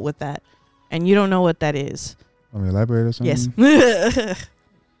dealt with that, and you don't know what that is. Want me to elaborate or something? Yes.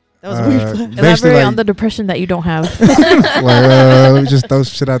 That was a weird. Basically, Elaborate like, on the depression that you don't have. let me just throw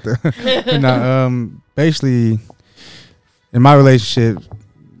some shit out there. No, basically, in my relationship,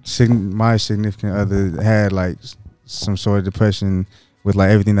 my significant other had like some sort of depression with like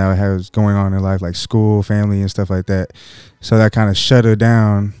everything that was going on in life, like school, family, and stuff like that. So that kind of shut her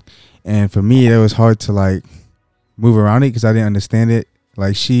down. And for me, it was hard to like move around it because I didn't understand it.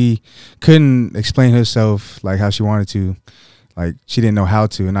 Like she couldn't explain herself like how she wanted to. Like she didn't know how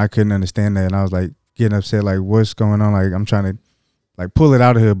to, and I couldn't understand that. And I was like getting upset, like what's going on? Like I'm trying to like pull it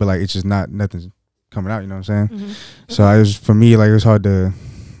out of her, but like it's just nothing's coming out. You know what I'm saying? Mm-hmm. So I was, for me, like it was hard to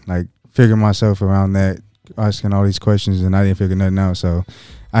like figure myself around that, asking all these questions, and I didn't figure nothing out. So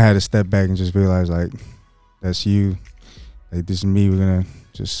I had to step back and just realize like that's you, like this is me. We're gonna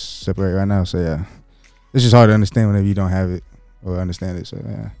just separate right now. So yeah, it's just hard to understand whenever you don't have it or understand it. So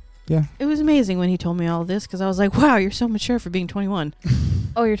yeah. It was amazing when he told me all of this because I was like, wow, you're so mature for being 21.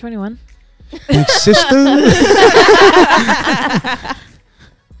 Oh, you're 21? Thanks, sister. I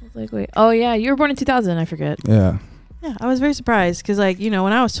was like, wait. Oh, yeah. You were born in 2000. I forget. Yeah. Yeah, I was very surprised because, like, you know,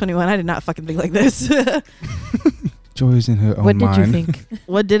 when I was 21, I did not fucking think like this. Joy's in her own What mind. did you think?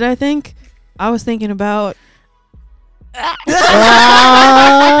 What did I think? I was thinking about.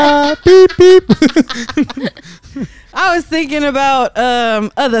 Beep beep. I was thinking about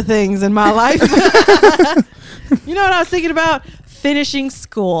other things in my life. You know what I was thinking about? Finishing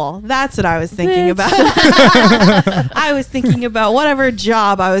school. That's what I was thinking about. I was thinking about whatever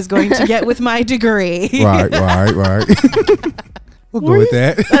job I was going to get with my degree. Right. We'll go with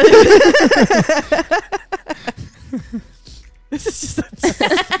that. This is just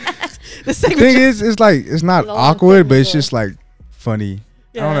the segment. Thing is, it's like it's not Long awkward, but it's segment. just like funny.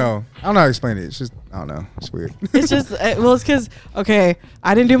 Yeah. I don't know how to explain it. It's just I don't know. It's weird. It's just well, it's because okay,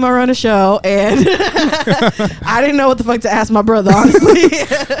 I didn't do my run of show, and I didn't know what the fuck to ask my brother, honestly,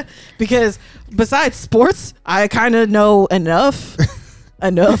 because besides sports, I kind of know enough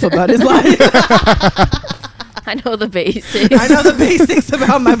about his life. I know the basics. I know the basics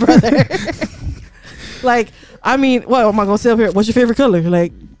about my brother. Like, I mean, what am I gonna say up here? What's your favorite color?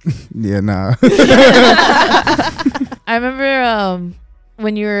 Like, Yeah, nah. I remember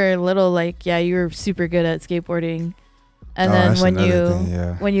when you were little, like, yeah, you were super good at skateboarding. And Oh, then that's when another thing,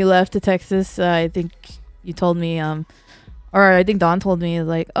 yeah. when you left to Texas, I think you told me, or I think Dawn told me,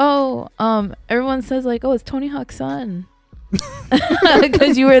 like, oh, everyone says, like, oh, it's Tony Hawk's son.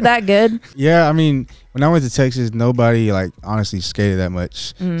 Because you were that good. Yeah, I mean, when I went to Texas, nobody like honestly skated that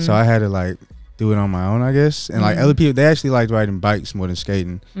much, so I had to like do it on my own, I guess. And like other people, they actually liked riding bikes more than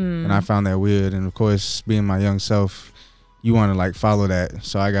skating, and I found that weird. And of course, being my young self, you want to like follow that.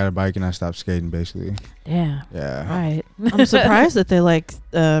 So I got a bike and I stopped skating, basically. Yeah. Yeah. Right. I'm surprised that they like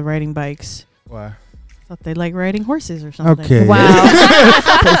riding bikes. Why? Thought they like riding horses or something. Okay. Wow.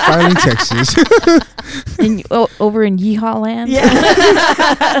 Profiling Texas. Over in Yeehaw Land.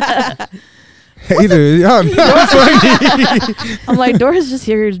 Yeah. Hater. Oh, no, funny. I'm like, Dora's just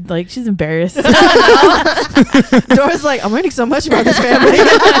here, like, she's embarrassed. Dora's like, I'm learning so much about this family.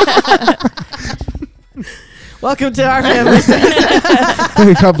 Welcome to our family.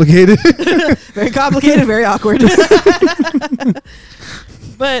 Very complicated. Very complicated, very awkward.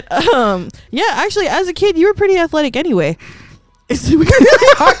 But yeah, actually, as a kid, you were pretty athletic anyway. It's really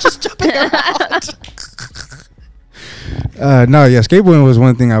hard just jumping around. No, yeah, skateboarding was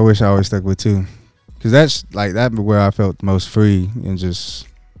one thing I wish I always stuck with too, because that's like that where I felt most free and just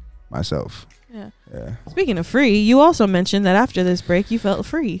myself. Yeah. Yeah. Speaking of free, you also mentioned that after this break, you felt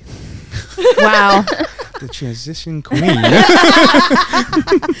free. Wow. The transition queen.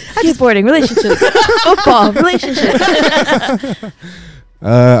 Skateboarding, relationships, football, relationships.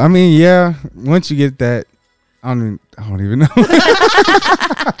 I mean, yeah. Once you get that, I don't even know.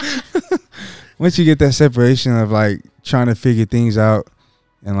 once you get that separation of like trying to figure things out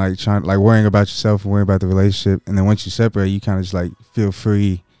and like worrying about yourself and worrying about the relationship, and then once you separate, you kind of just like feel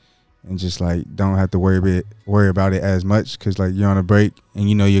free and just like don't have to worry about it as much because like you're on a break and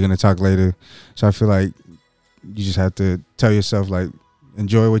you know you're gonna talk later. So I feel like you just have to tell yourself like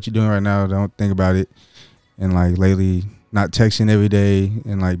enjoy what you're doing right now, don't think about it, and like lately not texting every day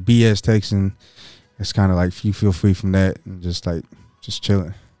and like BS texting. It's kind of like you feel free from that and just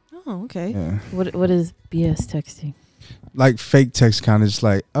chilling. Oh, okay. Yeah. What is BS texting? Like fake text, kind of just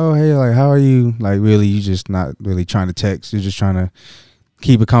like, oh hey, like how are you? Like really, you just not really trying to text. You're just trying to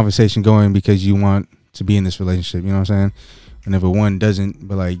keep a conversation going because you want to be in this relationship. You know what I'm saying? Whenever one doesn't,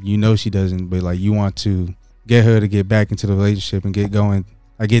 but like you know she doesn't, but like you want to get her to get back into the relationship and get going.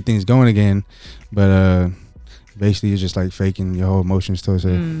 I get things going again, but basically you're just like faking your whole emotions towards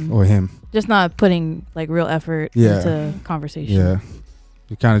her or him. Just not putting like real effort into conversation. Yeah.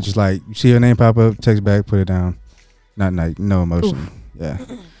 You kind of just like you see her name pop up, text back, put it down. Not like no emotion. Oof. Yeah.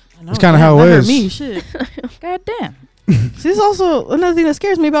 It's kind of how it was. Me, shit. God damn. This is also another thing that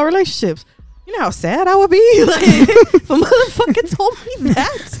scares me about relationships. You know how sad I would be like if a motherfucker told me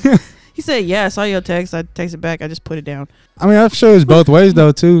that. He said, "Yeah, I saw your text. I texted back. I just put it down." I mean, I'm sure it's both ways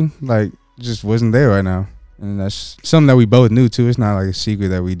though too. Like, it just wasn't there right now, and that's something that we both knew too. It's not like a secret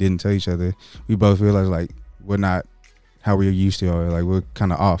that we didn't tell each other. We both realized like we're not how we were used to, or like we're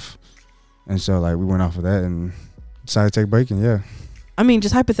kind of off, and so like we went off of that and decided to take a break. And yeah, I mean,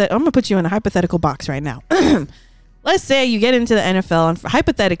 just hypothetical. I'm gonna put you in a hypothetical box right now. Let's say you get into the NFL and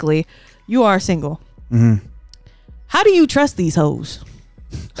hypothetically you are single. Mm-hmm. How do you trust these hoes?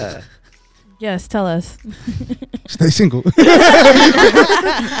 Yes, tell us. Stay single.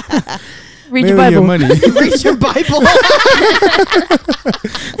 Read your Bible. Your money. Read your Bible.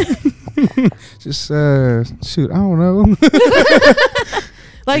 Just shoot, I don't know.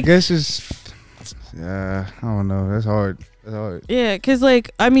 Like, I guess it's I don't know. That's hard. Yeah, because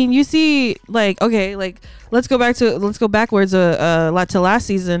like I mean, you see, like, okay, like let's go backwards a lot to last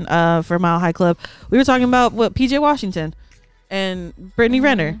season for Mile High Club. We were talking about what PJ Washington and Brittany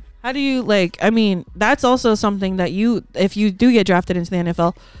Renner. How do you like? I mean, that's also something that if you do get drafted into the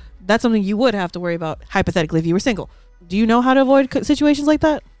NFL, that's something you would have to worry about hypothetically if you were single. Do you know how to avoid situations like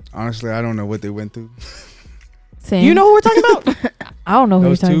that? Honestly, I don't know what they went through. Same. You know who we're talking about? I don't know who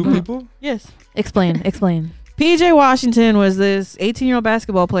you're Those talking two about. people? Yes. Explain. PJ Washington was this 18-year-old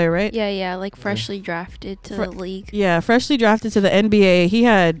basketball player, right? Yeah, like freshly drafted to the league. Yeah, freshly drafted to the NBA. He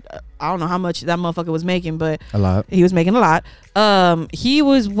had, I don't know how much that motherfucker was making, but A lot. he was making a lot. He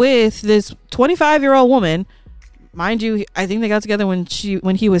was with this 25-year-old woman. Mind you, I think they got together when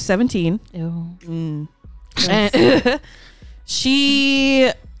he was 17. Ew. And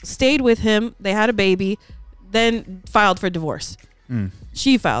she stayed with him. They had a baby, then filed for divorce.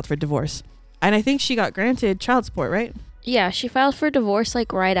 She filed for divorce. And I think she got granted child support, right? Yeah, she filed for divorce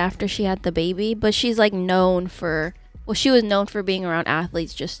like right after she had the baby, but she's like she was known for being around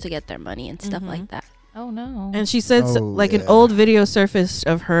athletes just to get their money and stuff like that. Oh no. And she said an old video surfaced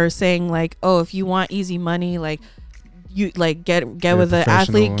of her saying like, "Oh, if you want easy money, like you like get with an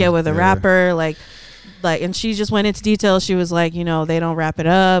athlete, get with a rapper, like." And she just went into detail. She was like, you know, they don't wrap it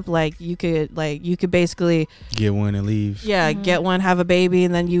up. Like you could basically get one and leave. Yeah, get one, have a baby,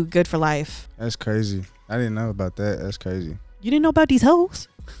 and then you good for life. That's crazy. I didn't know about that. That's crazy. You didn't know about these hoes?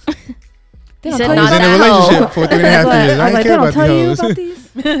 He said I not was in a that relationship for 3.5 years. I didn't care about these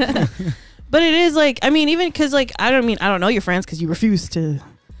hoes. But it is like, I mean, even because like I don't know your friends because you refuse to.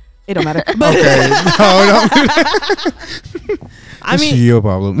 It don't matter. But Okay. No. I mean, your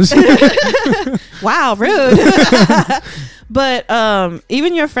problems. Wow, rude. But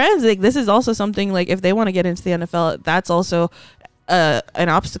even your friends, like this is also something like if they want to get into the NFL, that's also an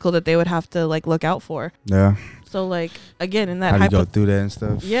obstacle that they would have to like look out for. Yeah. So like again in that how do you go through that and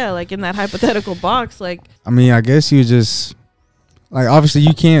stuff? Yeah, like in that hypothetical box, like I mean, I guess you just like obviously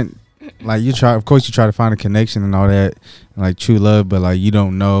you can't like you try to find a connection and all that and like true love, but like you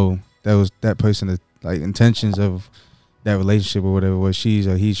don't know that person like intentions of that relationship or whatever what she's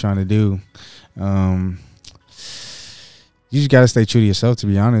or he's trying to do. You just gotta stay true to yourself, to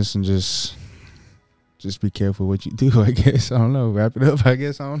be honest, and just be careful what you do. I guess I don't know. Wrap it up. I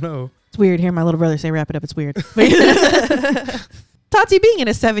guess I don't know. it's weird hearing my little brother say wrap it up. It's weird. Tati, being in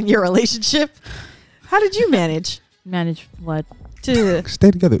a 7-year relationship, how did you manage what? to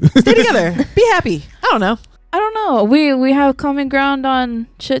Stay together. stay together, be happy? I don't know. I don't know. We have common ground on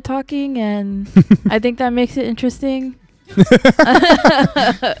shit talking, and I think that makes it interesting.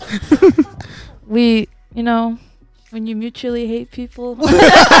 We, When you mutually hate people.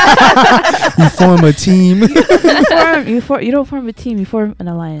 You form a team. You don't form a team. You form an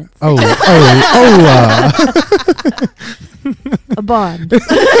alliance. Oh. A bond.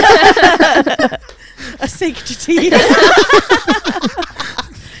 A sanctity.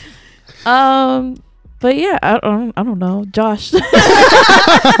 But yeah, I don't know. Josh. Josh,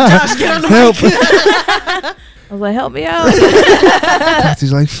 get on the Help. mic. I was like, help me out.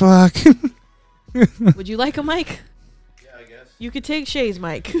 He's like, fuck. Would you like a mic? Yeah, I guess. You could take Shay's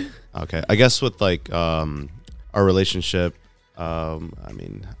mic. Okay, I guess with like our relationship, I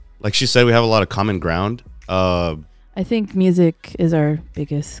mean, like she said, we have a lot of common ground. I think music is our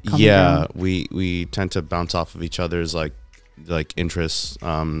biggest common Yeah, ground. we tend to bounce off of each other's like interests,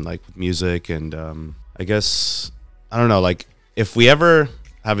 like music, and I guess I don't know, like if we ever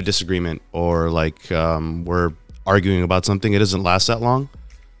have a disagreement or like we're arguing about something, it doesn't last that long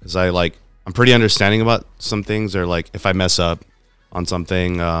because I'm pretty understanding about some things, or like if I mess up on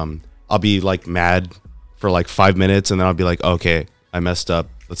something, I'll be like mad for like 5 minutes and then I'll be like, okay, I messed up,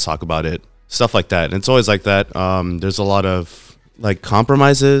 let's talk about it, stuff like that. And it's always like that. There's a lot of like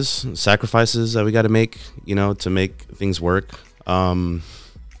compromises, sacrifices that we got to make, to make things work.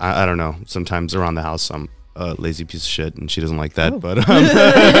 I don't know, sometimes around the house I'm a lazy piece of shit and she doesn't like that. But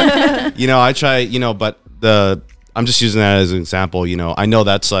I try, but I'm just using that as an example. I know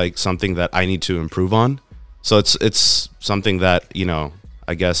that's like something that I need to improve on. So it's something that,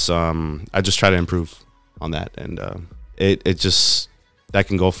 I guess I just try to improve on that. And it just, that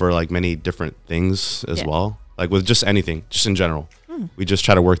can go for like many different things as well. Like with just anything, just in general. We just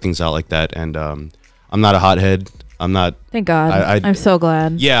try to work things out like that. And I'm not a hothead. I'm not. Thank God. I'm so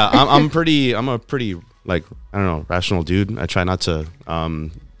glad. Yeah, I'm a pretty like, I don't know, rational dude. I try not to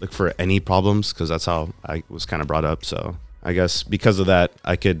look for any problems because that's how I was kind of brought up. So I guess because of that,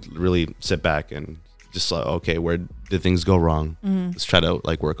 I could really sit back and just like, okay, where did things go wrong? Let's try to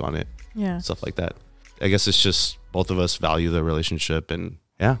like work on it. Yeah. Stuff like that. I guess it's just both of us value the relationship, and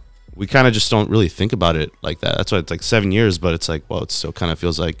yeah, we kind of just don't really think about it like that. That's why it's like 7 years, but it's like, well, it still kind of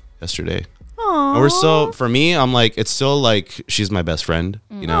feels like yesterday. Aww. And we're still, for me, I'm like, it's still like she's my best friend,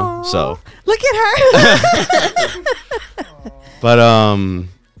 Aww. So Look at her. but I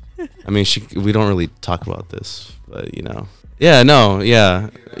mean, we don't really talk about this, but I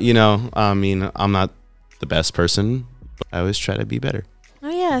mean, I'm not the best person, but I always try to be better. Oh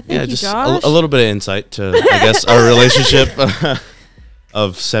yeah, thank you, just Josh. a little bit of insight to, I guess, our relationship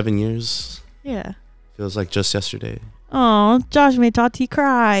of 7 years. Yeah. Feels like just yesterday. Oh, Josh made Tati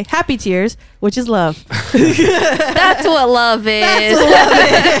cry. Happy tears, which is love. That's what love is.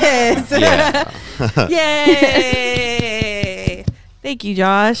 That's what love is. Yeah. Yay! Thank you,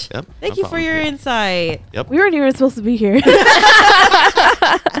 Josh. Yep. Thank no you for problem. your Yeah. insight. Yep. We weren't even supposed to be here.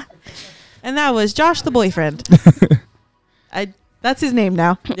 And that was Josh the boyfriend. That's his name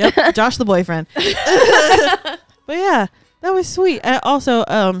now. Yep, Josh the boyfriend. But yeah, that was sweet. Also,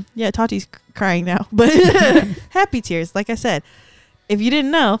 Tati's crying now. But happy tears, like I said. If you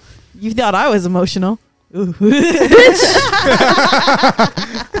didn't know, you thought I was emotional. Ooh.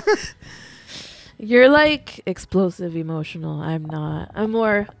 You're like explosive emotional. I'm not. I'm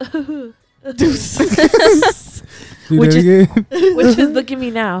more. Do Which that is- again. Which is look at me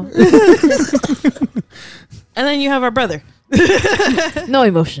now. And then you have our brother. No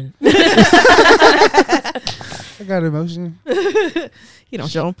emotion. I got emotion. You don't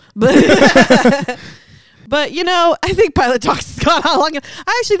show him. But I think Pilot Talks has gone on long enough.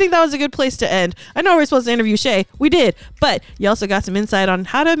 I actually think that was a good place to end. I know we're supposed to interview Shae. We did. But you also got some insight on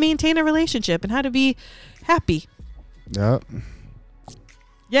how to maintain a relationship and how to be happy. Yep.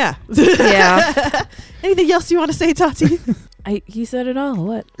 Yeah. Yeah. Anything else you want to say, Tati? He said it all.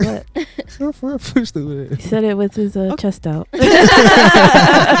 What? So far, stupid. He said it with his chest out.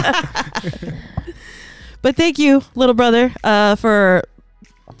 But thank you, little brother, for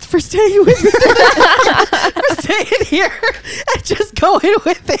staying with me. For staying here and just going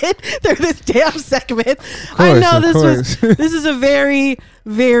with it through this damn segment. I know this is a very,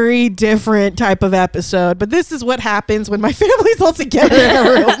 very different type of episode, but this is what happens when my family's all together in a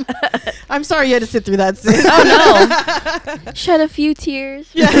room. I'm sorry you had to sit through that, sis. Oh no. Shed a few tears.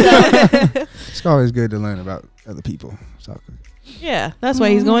 Yeah. It's always good to learn about other people. So, Yeah, that's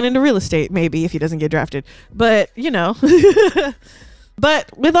why he's going into real estate, maybe, if he doesn't get drafted. But,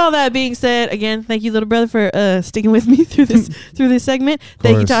 But with all that being said, again, thank you, little brother, for sticking with me through this segment.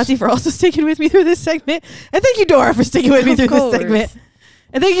 Thank you, Tati, for also sticking with me through this segment. And thank you, Dora, for sticking with me through this segment.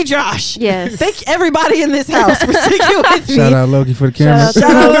 And thank you, Josh. Yes. Thank everybody in this house for sticking with me. shout out Loki for the camera.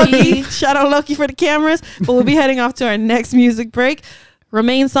 Shout out Loki. Shout out Loki for the cameras. But we'll be heading off to our next music break.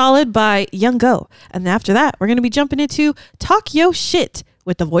 Remain Solid by Young Go. And after that, we're going to be jumping into Talk Yo Shit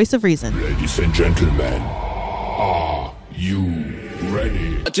with the voice of reason. Ladies and gentlemen, are you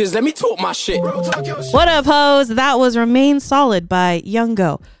ready? Just let me talk my shit. What up, hoes? That was Remain Solid by Young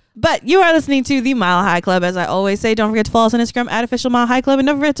Go. But you are listening to the Mile High Club. As I always say, don't forget to follow us on Instagram at Official Mile High Club. And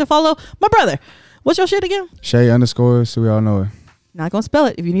don't forget to follow my brother. What's your shit again? Shae_Suiaunoa. Not going to spell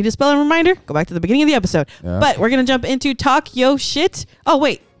it. If you need a spelling reminder, go back to the beginning of the episode. Yeah. But we're going to jump into Talk Yo Shit. Oh,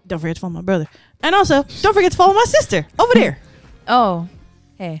 wait. Don't forget to follow my brother. And also, don't forget to follow my sister over there. Oh,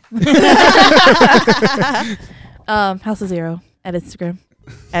 hey. House of Zero at Instagram.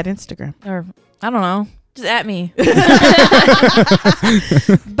 At Instagram. Or, I don't know. Just at me.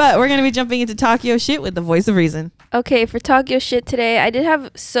 But we're going to be jumping into Talk Yo Shit with the voice of reason. Okay, for Talk Yo Shit today, I did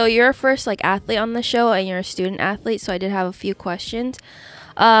have, so you're a first like athlete on the show and you're a student athlete, so I did have a few questions.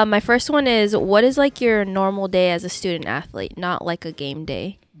 My first one is, what is like your normal day as a student athlete, not like a game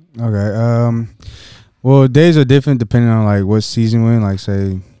day? Okay. Well, days are different depending on like what season we're in, like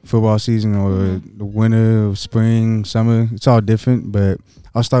say football season or the winter, or spring, summer. It's all different, but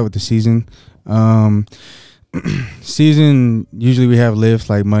I'll start with the season. Season, usually we have lifts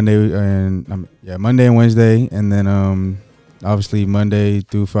like Monday and Wednesday, and then obviously Monday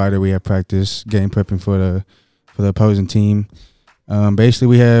through Friday we have practice, game prepping for the opposing team. Basically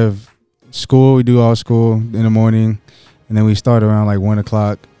we have school, we do all school in the morning, and then we start around like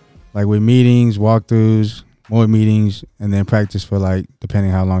 1:00, like with meetings, walkthroughs, more meetings, and then practice for like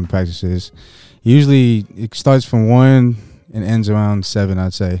depending how long the practice is. Usually it starts from 1 and ends around 7,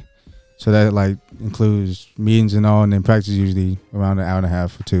 I'd say. So that like includes meetings and all, and then practice usually around an hour and a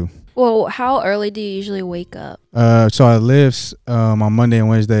half or 2. Well, how early do you usually wake up? So our lifts on Monday and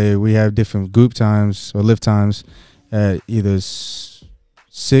Wednesday, we have different group times or lift times at either 6,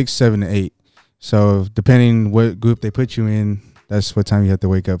 7, or 8. So depending what group they put you in, that's what time you have to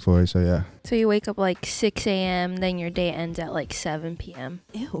wake up for. So yeah. So you wake up like 6 a.m., then your day ends at like 7 p.m.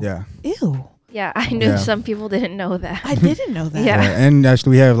 Ew. Yeah. Ew. Yeah, I knew Yeah. some people didn't know that. I didn't know that. Yeah. And actually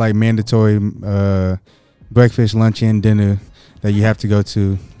we have like mandatory breakfast, lunch, and dinner that you have to go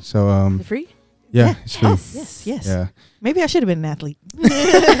to. So Is it free? yeah, it's free. Yes. Yeah. Maybe I should have been an athlete.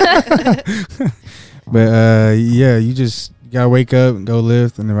 But yeah, you just gotta wake up, go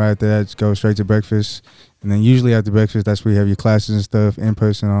lift, and then right after that, just go straight to breakfast. And then usually after breakfast, that's where you have your classes and stuff, in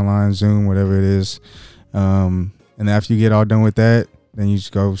person, online, Zoom, whatever it is. And after you get all done with that, then you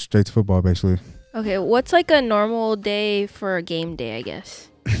just go straight to football, basically. Okay, what's like a normal day for a game day, I guess?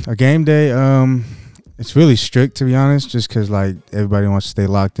 A game day, it's really strict, to be honest, just because like everybody wants to stay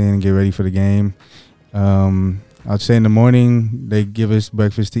locked in and get ready for the game. I'd say in the morning they give us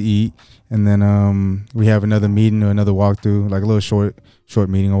breakfast to eat, and then we have another meeting or another walkthrough, like a little short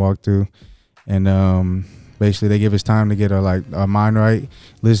meeting or walkthrough, and basically they give us time to get our mind right,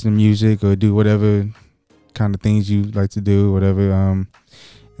 listen to music or do whatever kind of things you like to do, whatever.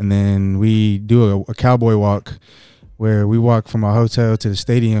 And then we do a cowboy walk, where we walk from our hotel to the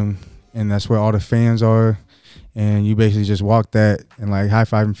stadium, and that's where all the fans are, and you basically just walk that and like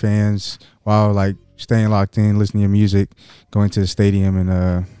high-fiving fans while like staying locked in, listening to your music, going to the stadium.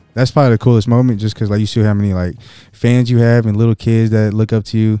 And that's probably the coolest moment, just because like you see how many like fans you have and little kids that look up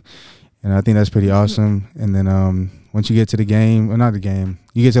to you, and I think that's pretty awesome. And then once you get to the game, or not the game,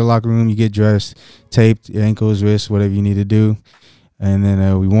 you get to the locker room, you get dressed, taped, your ankles, wrists, whatever you need to do, and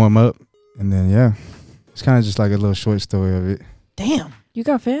then we warm up, and then yeah, it's kind of just like a little short story of it. Damn. You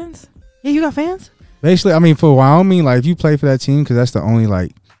got fans? Yeah, you got fans? Basically, I mean, for Wyoming, like if you play for that team, because that's the only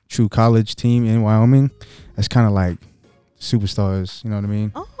like true college team in Wyoming, that's kind of like superstars, you know what I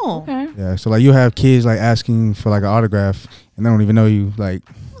mean? Oh. Okay. Yeah, so like you have kids like asking for like an autograph, and they don't even know you, like,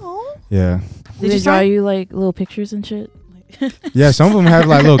 Oh. yeah. Did they draw you like little pictures and shit? Yeah, some of them have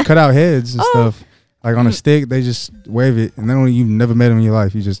like little cutout heads and stuff. Like on a stick, they just wave it, and then you've never met them in your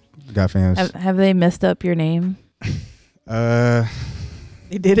life, you just got fans. Have they messed up your name?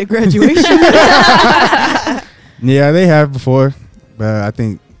 They did at graduation. Yeah, they have before, but I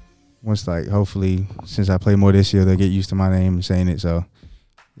think once like hopefully since I play more this year, they'll get used to my name and saying it. So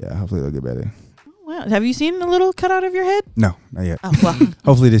yeah, hopefully they'll get better. Wow. Have you seen the little cutout of your head? No, not yet. Oh, well.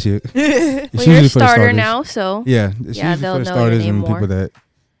 Hopefully this year. It's Well, you're a usually for the starter starters. now, so Yeah, it's Yeah, usually they'll for the know your starters name and more. people that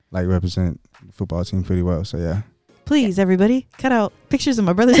like represent the football team pretty well. So yeah, Please, everybody, cut out pictures of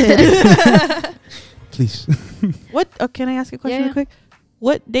my brother's head. please. What? Oh, can I ask a question Yeah. real quick?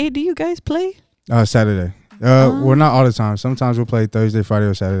 What day do you guys play? Saturday. Well, not all the time. Sometimes we'll play Thursday, Friday,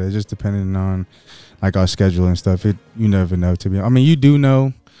 or Saturday, just depending on like our schedule and stuff. You never know. I mean, you do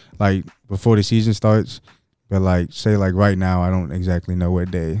know like before the season starts, but like say like right now, I don't exactly know what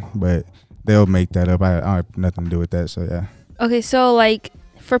day, but they'll make that up. I have nothing to do with that. So yeah. Okay, so like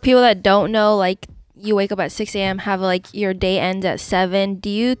for people that don't know, like you wake up at 6 a.m., have like your day ends at 7. Do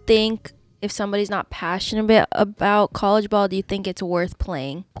you think if somebody's not passionate about college ball, do you think it's worth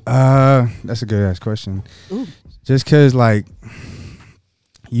playing? That's a good ass question. Ooh. Just cause like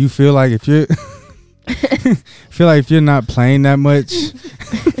you feel like if you're if you're not playing that much,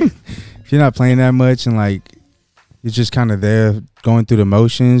 if you're not playing that much and like you're just kind of there going through the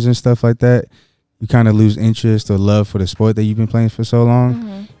motions and stuff like that, you kind of lose interest or love for the sport that you've been playing for so long.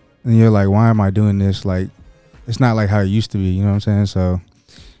 Mm-hmm. And you're like, why am I doing this? Like, it's not like how it used to be, you know what I'm saying? So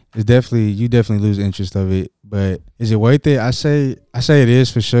you definitely lose interest of it. But is it worth it? I say it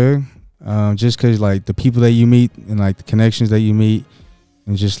is for sure. Just cause like the people that you meet and like the connections that you meet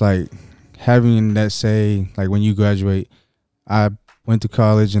and just like having that say, like when you graduate, I went to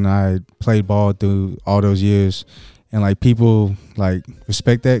college and I played ball through all those years, and like people like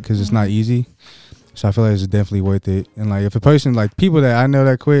respect that because it's not easy. So I feel like it's definitely worth it. And like if a person, like people that I know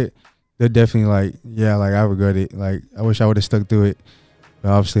that quit, they're definitely like, yeah, like I regret it. Like I wish I would have stuck through it. But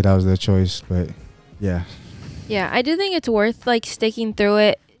obviously that was their choice. But yeah. Yeah, I do think it's worth like sticking through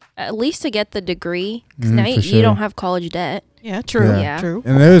it, at least to get the degree. Because now you don't have college debt. Yeah, true. Yeah. True.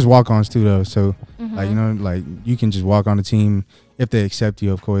 And there is walk-ons too though. So like, you know, like you can just walk on the team if they accept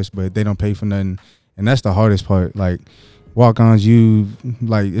you, of course, but they don't pay for nothing. And that's the hardest part. Like walk-ons, you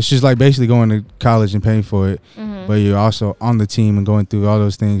like it's just like basically going to college and paying for it, but you're also on the team and going through all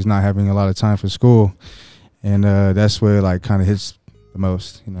those things, not having a lot of time for school, and that's where it like kind of hits the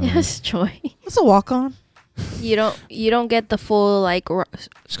most. You know, yes, Joy. What's a walk-on? You don't get the full like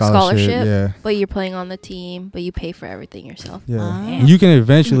scholarship, but you're playing on the team, but you pay for everything yourself. Yeah, you can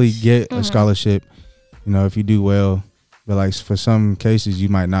eventually get a scholarship, you know, if you do well, but like for some cases you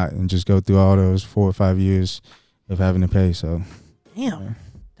might not, and just go through all those 4 or 5 years of having to pay. So damn,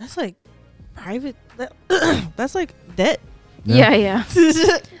 that's like private. That's like debt. Yeah.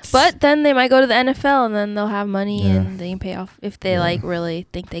 But then they might go to the NFL and then they'll have money and they can pay off if they like really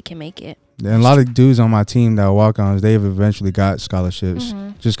think they can make it. And a lot of dudes on my team that walk-ons, they've eventually got scholarships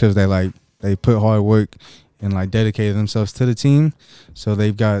just because they put hard work and like dedicated themselves to the team, so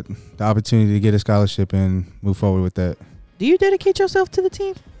they've got the opportunity to get a scholarship and move forward with that. Do you dedicate yourself to the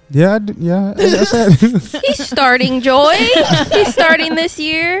team? Yeah, I said. He's starting, Joy. He's starting this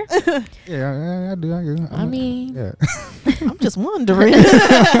year. Yeah, I do. I mean, yeah. I'm just wondering.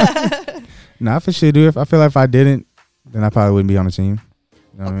 Nah, I for sure do. I feel like if I didn't, then I probably wouldn't be on the team.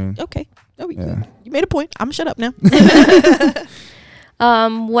 You know what I mean? Okay. You made a point. I'm shut up now.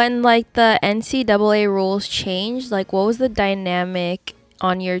 When like the NCAA rules changed, like what was the dynamic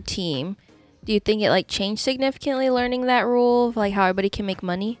on your team? Do you think it like changed significantly learning that rule of like how everybody can make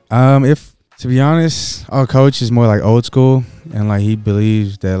money? If to be honest, our coach is more like old school, and like he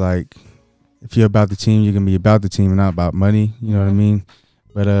believes that like if you're about the team, you can be about the team and not about money. You know what I mean?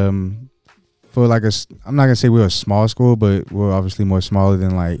 But for like I'm not gonna say we're a small school, but we're obviously more smaller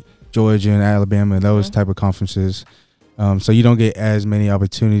than like Georgia and Alabama and those type of conferences. So you don't get as many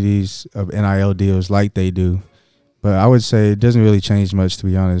opportunities of NIL deals like they do. But I would say it doesn't really change much, to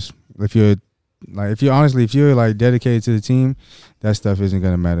be honest. If you're like dedicated to the team, that stuff isn't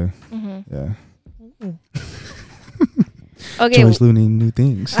gonna matter. Yeah. Okay. Joy's learning new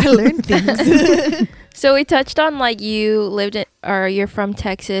things. I learned things. So we touched on like you're from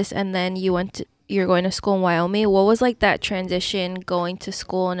Texas and then you're going to school in Wyoming. What was like that transition going to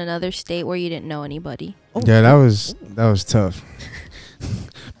school in another state where you didn't know anybody? Yeah, that was tough.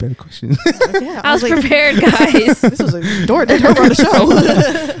 Better question. Yeah, I was like, prepared, guys. This was a door on the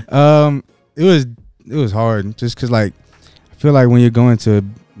show. It was hard just because like I feel like when you're going to a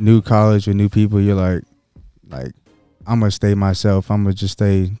new college with new people, you're like I'm gonna stay myself. I'm gonna just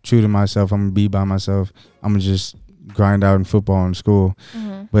stay true to myself. I'm gonna be by myself. I'm gonna just grind out in football and school.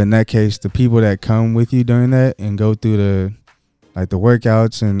 But in that case, the people that come with you during that and go through the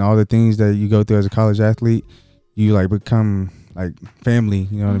workouts and all the things that you go through as a college athlete, you like become like family.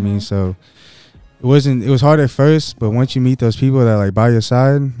 You know what I mean? So it was hard at first, but once you meet those people that like by your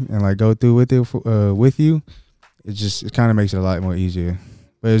side and like go through with it with you, it kind of makes it a lot more easier.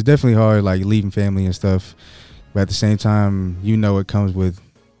 But it's definitely hard like leaving family and stuff. But at the same time, you know it comes with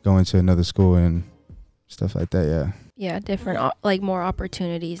going to another school and stuff like that. Yeah. Yeah, different like more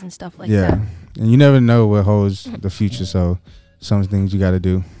opportunities and stuff like that. Yeah, and you never know what holds the future. So some things you got to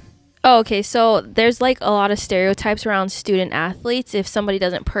do. Oh, okay. So there's like a lot of stereotypes around student athletes. If somebody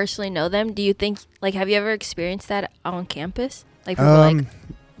doesn't personally know them, do you think like have you ever experienced that on campus? Like people like.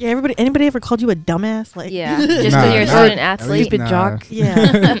 Yeah, anybody ever called you a dumbass? Like, yeah, just because you're a student athlete. Stupid jock.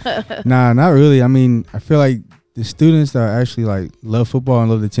 Yeah. Nah, not really. I mean, I feel like the students that actually like love football and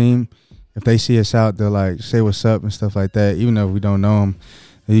love the team, if they see us out, they'll like say what's up and stuff like that. Even though we don't know them,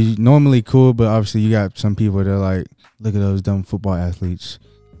 they're normally cool. But obviously, you got some people that are like, look at those dumb football athletes,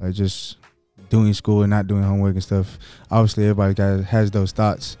 like just doing school and not doing homework and stuff. Obviously, everybody has those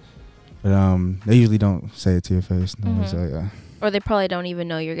thoughts, but they usually don't say it to your face. So, yeah. Or they probably don't even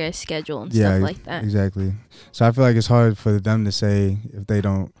know your guys' schedule and stuff like that. Exactly. So I feel like it's hard for them to say if they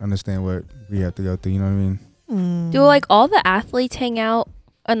don't understand what we have to go through. You know what I mean? Do like all the athletes hang out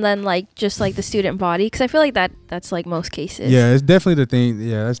and then like just like the student body? Because I feel like that's like most cases. Yeah, it's definitely the thing.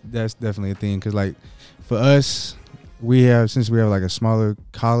 Yeah, that's definitely a thing. Because like for us, since we have like a smaller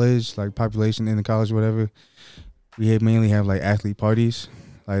college, like population in the college or whatever, we mainly have like athlete parties.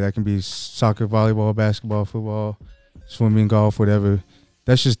 Like that can be soccer, volleyball, basketball, football, swimming, golf, whatever.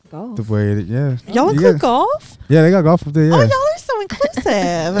 That's just the way it, yeah. Y'all include golf? Yeah, they got golf up there, yeah. Oh, y'all are so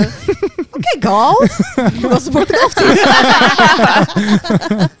inclusive. Okay, golf. We'll support the golf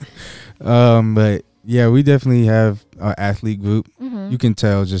team. But yeah, we definitely have our athlete group. You can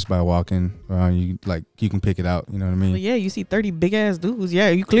tell just by walking around. You can pick it out. You know what I mean? Well, yeah, you see 30 big ass dudes. Yeah,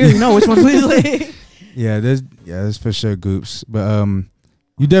 you clearly know which ones we like. Yeah, there's for sure groups. But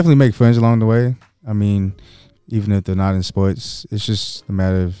you definitely make friends along the way. I mean, even if they're not in sports, it's just a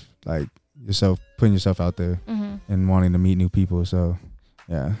matter of like putting yourself out there and wanting to meet new people. So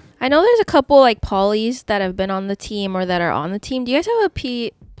yeah. I know there's a couple like Polys that have been on the team or that are on the team. Do you guys have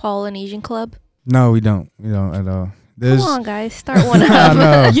a Polynesian club? No, we don't. We don't at all. Come on, guys, start one up. I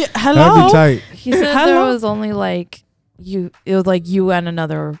know. Yeah, hello. That'd be tight. He said there was only like you. It was like you and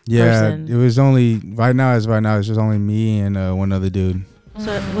another person. Yeah, it was only right now. It's just only me and one other dude.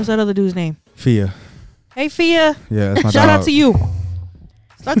 So what's that other dude's name? Fia. Hey, Fia. Yeah, that's my Shout dog. out to you.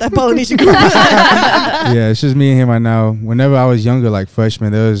 Start that Polynesian group. Yeah, it's just me and him right now. Whenever I was younger, like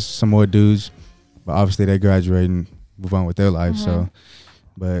freshman, there was some more dudes, but obviously they graduate and move on with their life. So,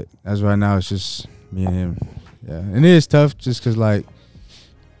 but as right now, it's just me and him. Yeah, and it is tough just because like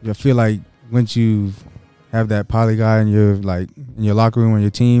I feel like once you have that poly guy in your locker room on your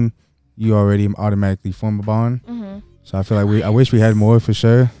team, you already automatically form a bond. So I feel like I wish we had more for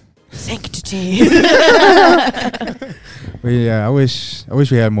sure. Sanctity. But yeah, I wish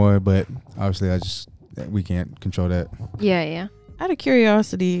we had more, but obviously we can't control that. Yeah. Out of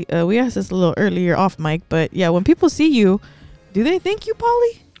curiosity, we asked this a little earlier off mic, but yeah, when people see you, do they think you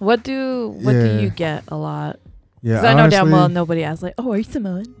poly? What do you get a lot? Yeah, because I know damn well nobody asks like, "Oh, are you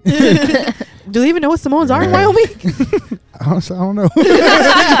Samoan?" Do they even know what Samoans are in Wyoming? Honestly, I don't know.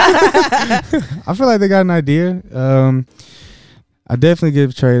 I feel like they got an idea. I definitely get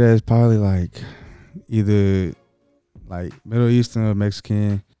portrayed as probably like either like Middle Eastern or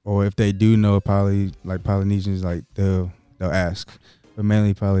Mexican, or if they do know Polynesians, like they'll ask, but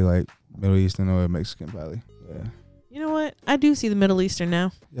mainly probably like Middle Eastern or Mexican probably. Yeah. You know what? I do see the Middle Eastern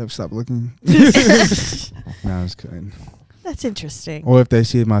now. Yep, stop looking. No, I'm just kidding. That's interesting. Or if they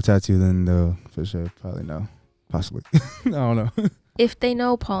see my tattoo, then they'll for sure probably know. Possibly. I don't know. If they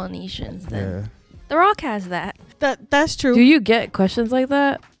know Polynesians, then yeah. The Rock has that. That's true. Do you get questions like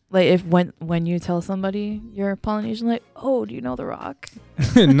that? Like if when you tell somebody you're Polynesian, like, oh, do you know The Rock?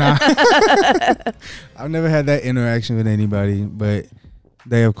 Nah. I've never had that interaction with anybody, but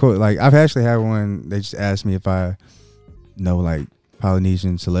they of course like I've actually had one. They just asked me if I know like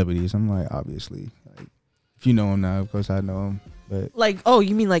Polynesian celebrities. I'm like, obviously, like if you know them now, of course I know them. But like, oh,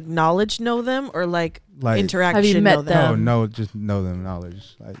 you mean like knowledge know them or like interaction? Have you met know them? Oh no, just know them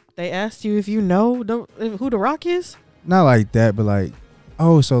knowledge. Like they asked you if you know who The Rock is. Not like that, but like,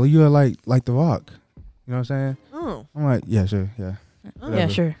 oh, so you are like The Rock. You know what I'm saying? Oh, I'm like, yeah, sure, yeah. oh. Yeah,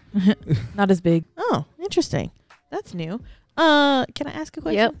 sure. Not as big. Oh, interesting. That's new. Can I ask a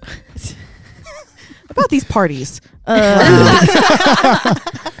question? Yep. About these parties. Can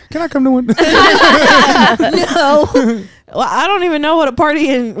I come to one? No. Well, I don't even know what a party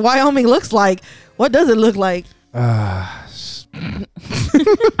in Wyoming looks like. What does it look like?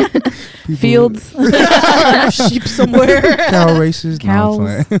 Fields. Sheep somewhere. Cow races. Cows. No,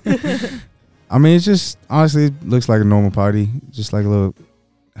 I'm playing. I mean, it's just, honestly, it looks like a normal party. Just like a little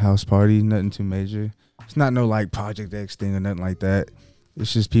house party. Nothing too major. It's not no like Project X thing or nothing like that.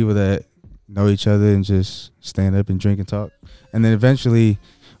 It's just people that know each other and just stand up and drink and talk. And then eventually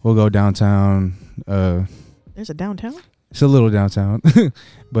we'll go downtown. There's a downtown? It's a little downtown.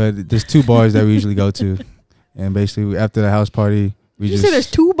 But there's 2 bars that we usually go to. And basically after the house party, you say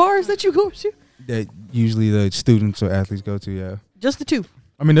there's 2 bars that you go to? That usually the students or athletes go to, yeah. Just the 2?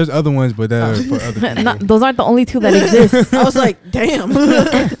 I mean, there's other ones, but that are for other people. Those aren't the only 2 that exist. I was like, damn.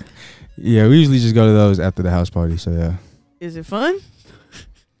 Yeah, we usually just go to those after the house party, so yeah. Is it fun?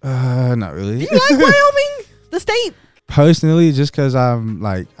 Not really. Do you like Wyoming? The state? Personally, just because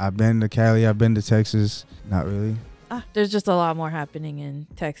I've been to Cali, I've been to Texas. Not really. There's just a lot more happening in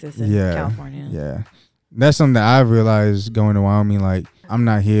Texas and California. Yeah. That's something that I've realized going to Wyoming. Like, I'm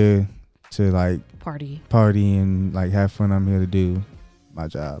not here to like Party and like have fun. I'm here to do my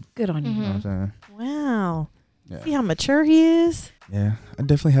job. Good on you. You know what I'm saying? Wow. Yeah. See how mature he is? Yeah. I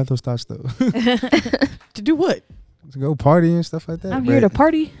definitely have those thoughts though. To do what? To go party and stuff like that. I'm here to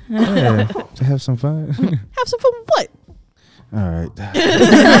party. Yeah, to have some fun. Have some fun with what? All right.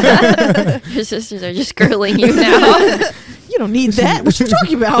 Your sisters are just grilling you now. You don't need that. What you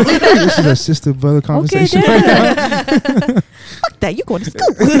talking about? This is a sister brother conversation. Okay, fuck that. You going to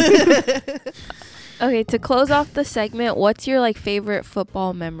school? Okay, to close off the segment, what's your like favorite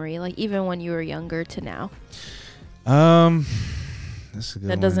football memory? Like even when you were younger to now. That's a good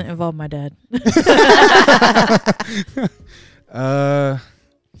That one. doesn't involve my dad. I'd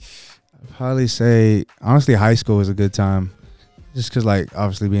probably say honestly, high school was a good time. Just because, like,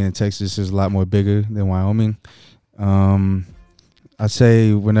 obviously being in Texas is a lot more bigger than Wyoming. I'd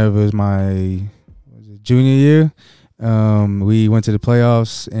say whenever it was my junior year, we went to the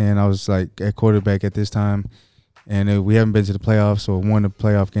playoffs, and I was, like, at quarterback at this time. And we haven't been to the playoffs or won a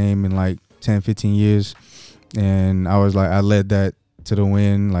playoff game in, like, 10, 15 years. And I was, like, I led that to the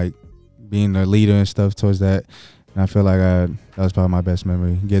win, like, being the leader and stuff towards that. And I feel like that was probably my best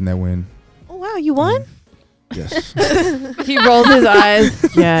memory, getting that win. Oh, wow. You won? Yes. He rolled his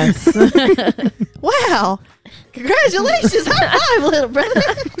eyes. Yes. Wow. Congratulations. High five, little brother.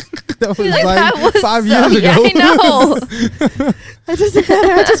 That was Like, like that was 5 so- years ago. Yeah, I know. I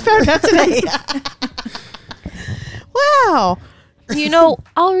just found out today. Wow. You know,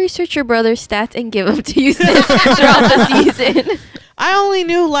 I'll research your brother's stats and give them to you sis, throughout the season. I only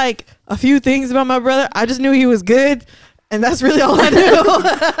knew like a few things about my brother. I just knew he was good, and that's really all I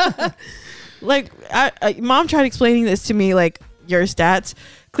knew. Like, Mom tried explaining this to me, like, your stats.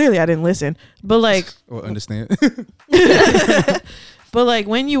 Clearly, I didn't listen. But, like... Or understand. But, like,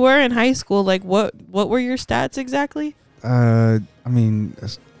 when you were in high school, like, what were your stats exactly? I mean,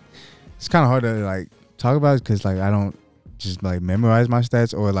 it's kind of hard to, like, talk about because, like, I don't just, like, memorize my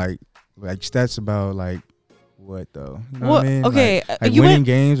stats or, like stats about, like, what, though? You know what I mean? Okay. Like you winning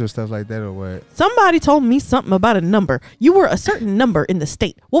games or stuff like that or what? Somebody told me something about a number. You were a certain number in the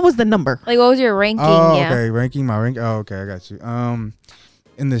state. What was the number? Like, what was your ranking? Oh, Yeah. okay. Ranking, my rank. Oh, okay. I got you.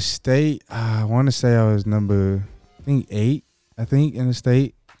 In the state, I want to say I was number, I think 8, in the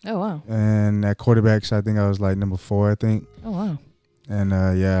state. Oh, wow. And at quarterbacks, I think I was like number 4, I think. Oh, wow. And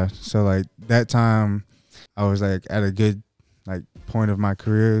yeah, so like that time I was like at a good like point of my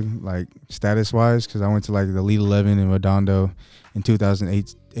career, like status wise, because I went to like the Elite 11 in Redondo in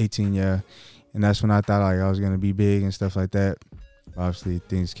 2018. Yeah. And that's when I thought like I was going to be big and stuff like that. Obviously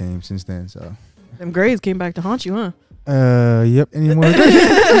things came since then. So Them grades came back to haunt you, huh? yep. Any more?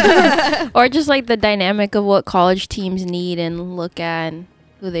 Or just like the dynamic of what college teams need and look at and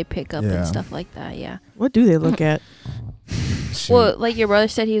who they pick up Yeah. and stuff like that. Yeah. What do they look at? Shoot. Well, like your brother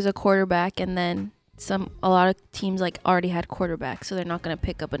said, he was a quarterback, and then a lot of teams like already had quarterbacks, so they're not going to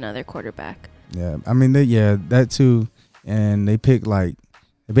pick up another quarterback. Yeah, I mean, that too. And they pick like,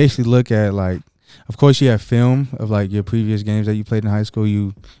 they basically look at like, of course you have film of like your previous games that you played in high school.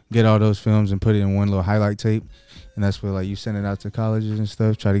 You get all those films and put it in one little highlight tape, and that's where like you send it out to colleges and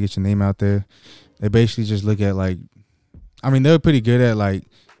stuff, try to get your name out there. They basically just look at like, I mean, they're pretty good at like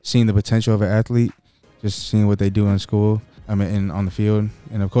seeing the potential of an athlete, just seeing what they do in school. I mean, on the field,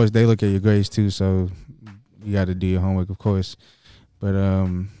 and of course they look at your grades too. So you got to do your homework, of course. But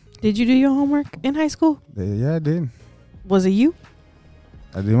Did you do your homework in high school? yeah, I did. Was it you?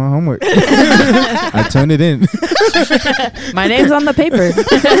 I did my homework. I turned it in. My name's on the paper.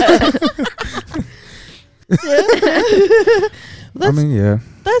 I mean, yeah.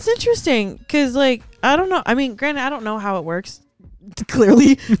 That's interesting because, like, I don't know. I mean, granted, I don't know how it works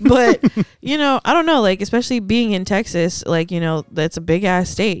clearly, but you know, I don't know. Like, especially being in Texas, like, you know, that's a big ass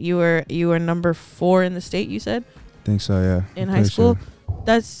state. You were number 4 in the state. You said I think so. Yeah. in I'm high pretty school. sure.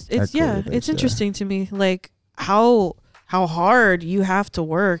 It's quarterbacks, it's yeah. interesting to me, like how hard you have to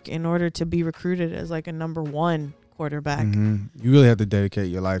work in order to be recruited as like a number 1 quarterback. Mhm. You really have to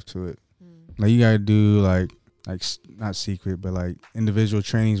dedicate your life to it. Like you gotta do like not secret, but like individual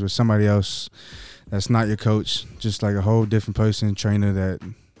trainings with somebody else that's not your coach, just like a whole different person, trainer that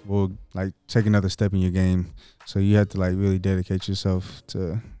will like take another step in your game. So you have to like really dedicate yourself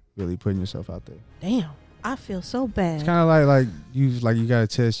to really putting yourself out there. Damn, I feel so bad. It's kind of like you got to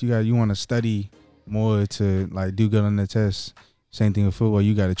test. You want to study more to like do good on the test. Same thing with football.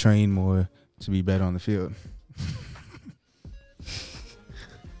 You got to train more to be better on the field.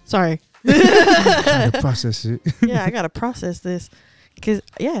 Sorry, Trying to process it. Yeah, I gotta process this. Cause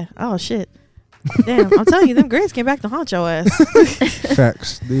oh shit. Damn, I'm telling you, them grades came back to haunt your ass.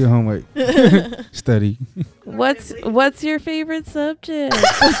 Facts. Do your homework. Study. What's your favorite subject?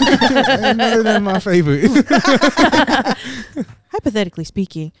 Oh, None of them my favorite. Hypothetically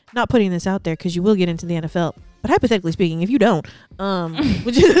speaking, not putting this out there because you will get into the NFL, but hypothetically speaking, if you don't,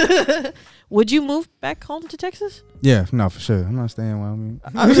 would you move back home to Texas? Yeah, no, for sure. I'm not staying in Wyoming.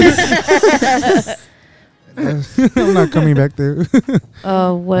 I'm not coming back there.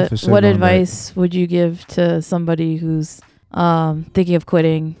 What For sure what going advice would you give to somebody who's thinking of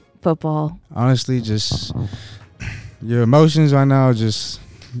quitting football? Honestly, just your emotions right now are just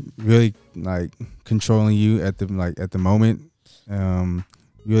really like controlling you at the moment. You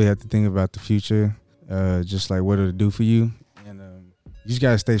really have to think about the future, just like what it'll do for you, and you just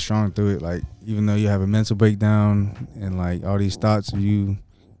gotta stay strong through it. Like even though you have a mental breakdown and like all these thoughts of you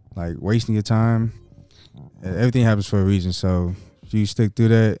like wasting your time, everything happens for a reason. So if you stick through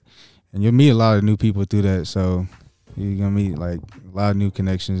that, and you'll meet a lot of new people through that. So you're gonna meet like a lot of new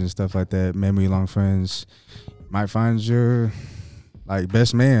connections and stuff like that. Memory long friends. Might find your like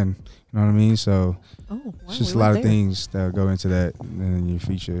best man. You know what I mean? So it's just a lot of things that go into that in your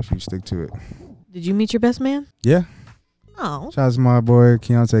future if you stick to it. Did you meet your best man? Yeah. Oh, Shout out to my boy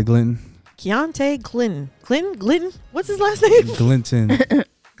Keontae Glinton. Keontae Glinton. What's his last name? Glinton.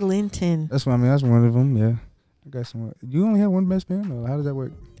 Glinton. That's what I mean. That's one of them. Yeah. I got some. You only have one best man, or how does that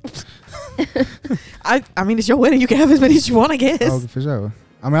work? I mean, it's your wedding. You can have as many as you want, I guess. Oh, for sure.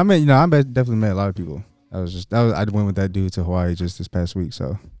 I mean, definitely met a lot of people. I went with that dude to Hawaii just this past week.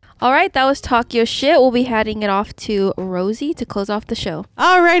 So. All right, that was Talk Your Shit. We'll be handing it off to Rosey to close off the show.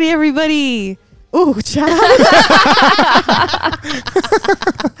 Alrighty, everybody. Ooh, child.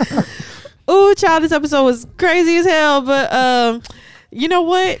 Ooh, child. This episode was crazy as hell, but you know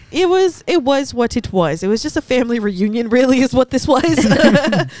what? It was what it was. It was just a family reunion, really, is what this was.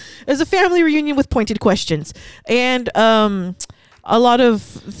 It was a family reunion with pointed questions and a lot of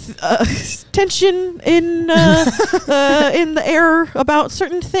tension in the air about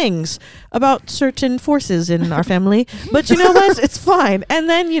certain things, about certain forces in our family. But you know what? It's fine. And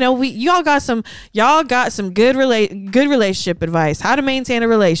then y'all got some good relationship advice, how to maintain a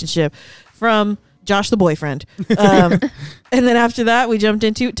relationship from Josh the boyfriend. And then after that, we jumped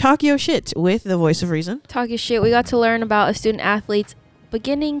into Talk Your Shit with the voice of reason. Talk Your Shit. We got to learn about a student athlete's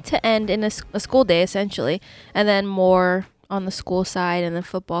beginning to end in a school day, essentially, and then more on the school side and the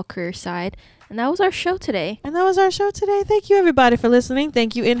football career side. And that was our show today. Thank you, everybody, for listening.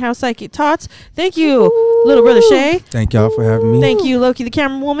 Thank you, in-house psychic Tots. Thank you, little brother Shae. Thank y'all for having me. Thank you, Loki the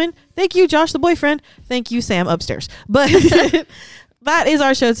camera woman. Thank you, Josh the boyfriend. Thank you, Sam upstairs. But that is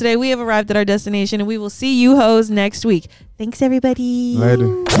our show today. We have arrived at our destination, and we will see you hoes next week. Thanks, everybody. Later.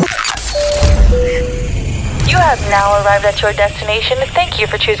 You have now arrived at your destination. Thank you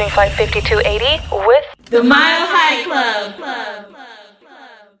for choosing Flight 5280 with The Mile High Club.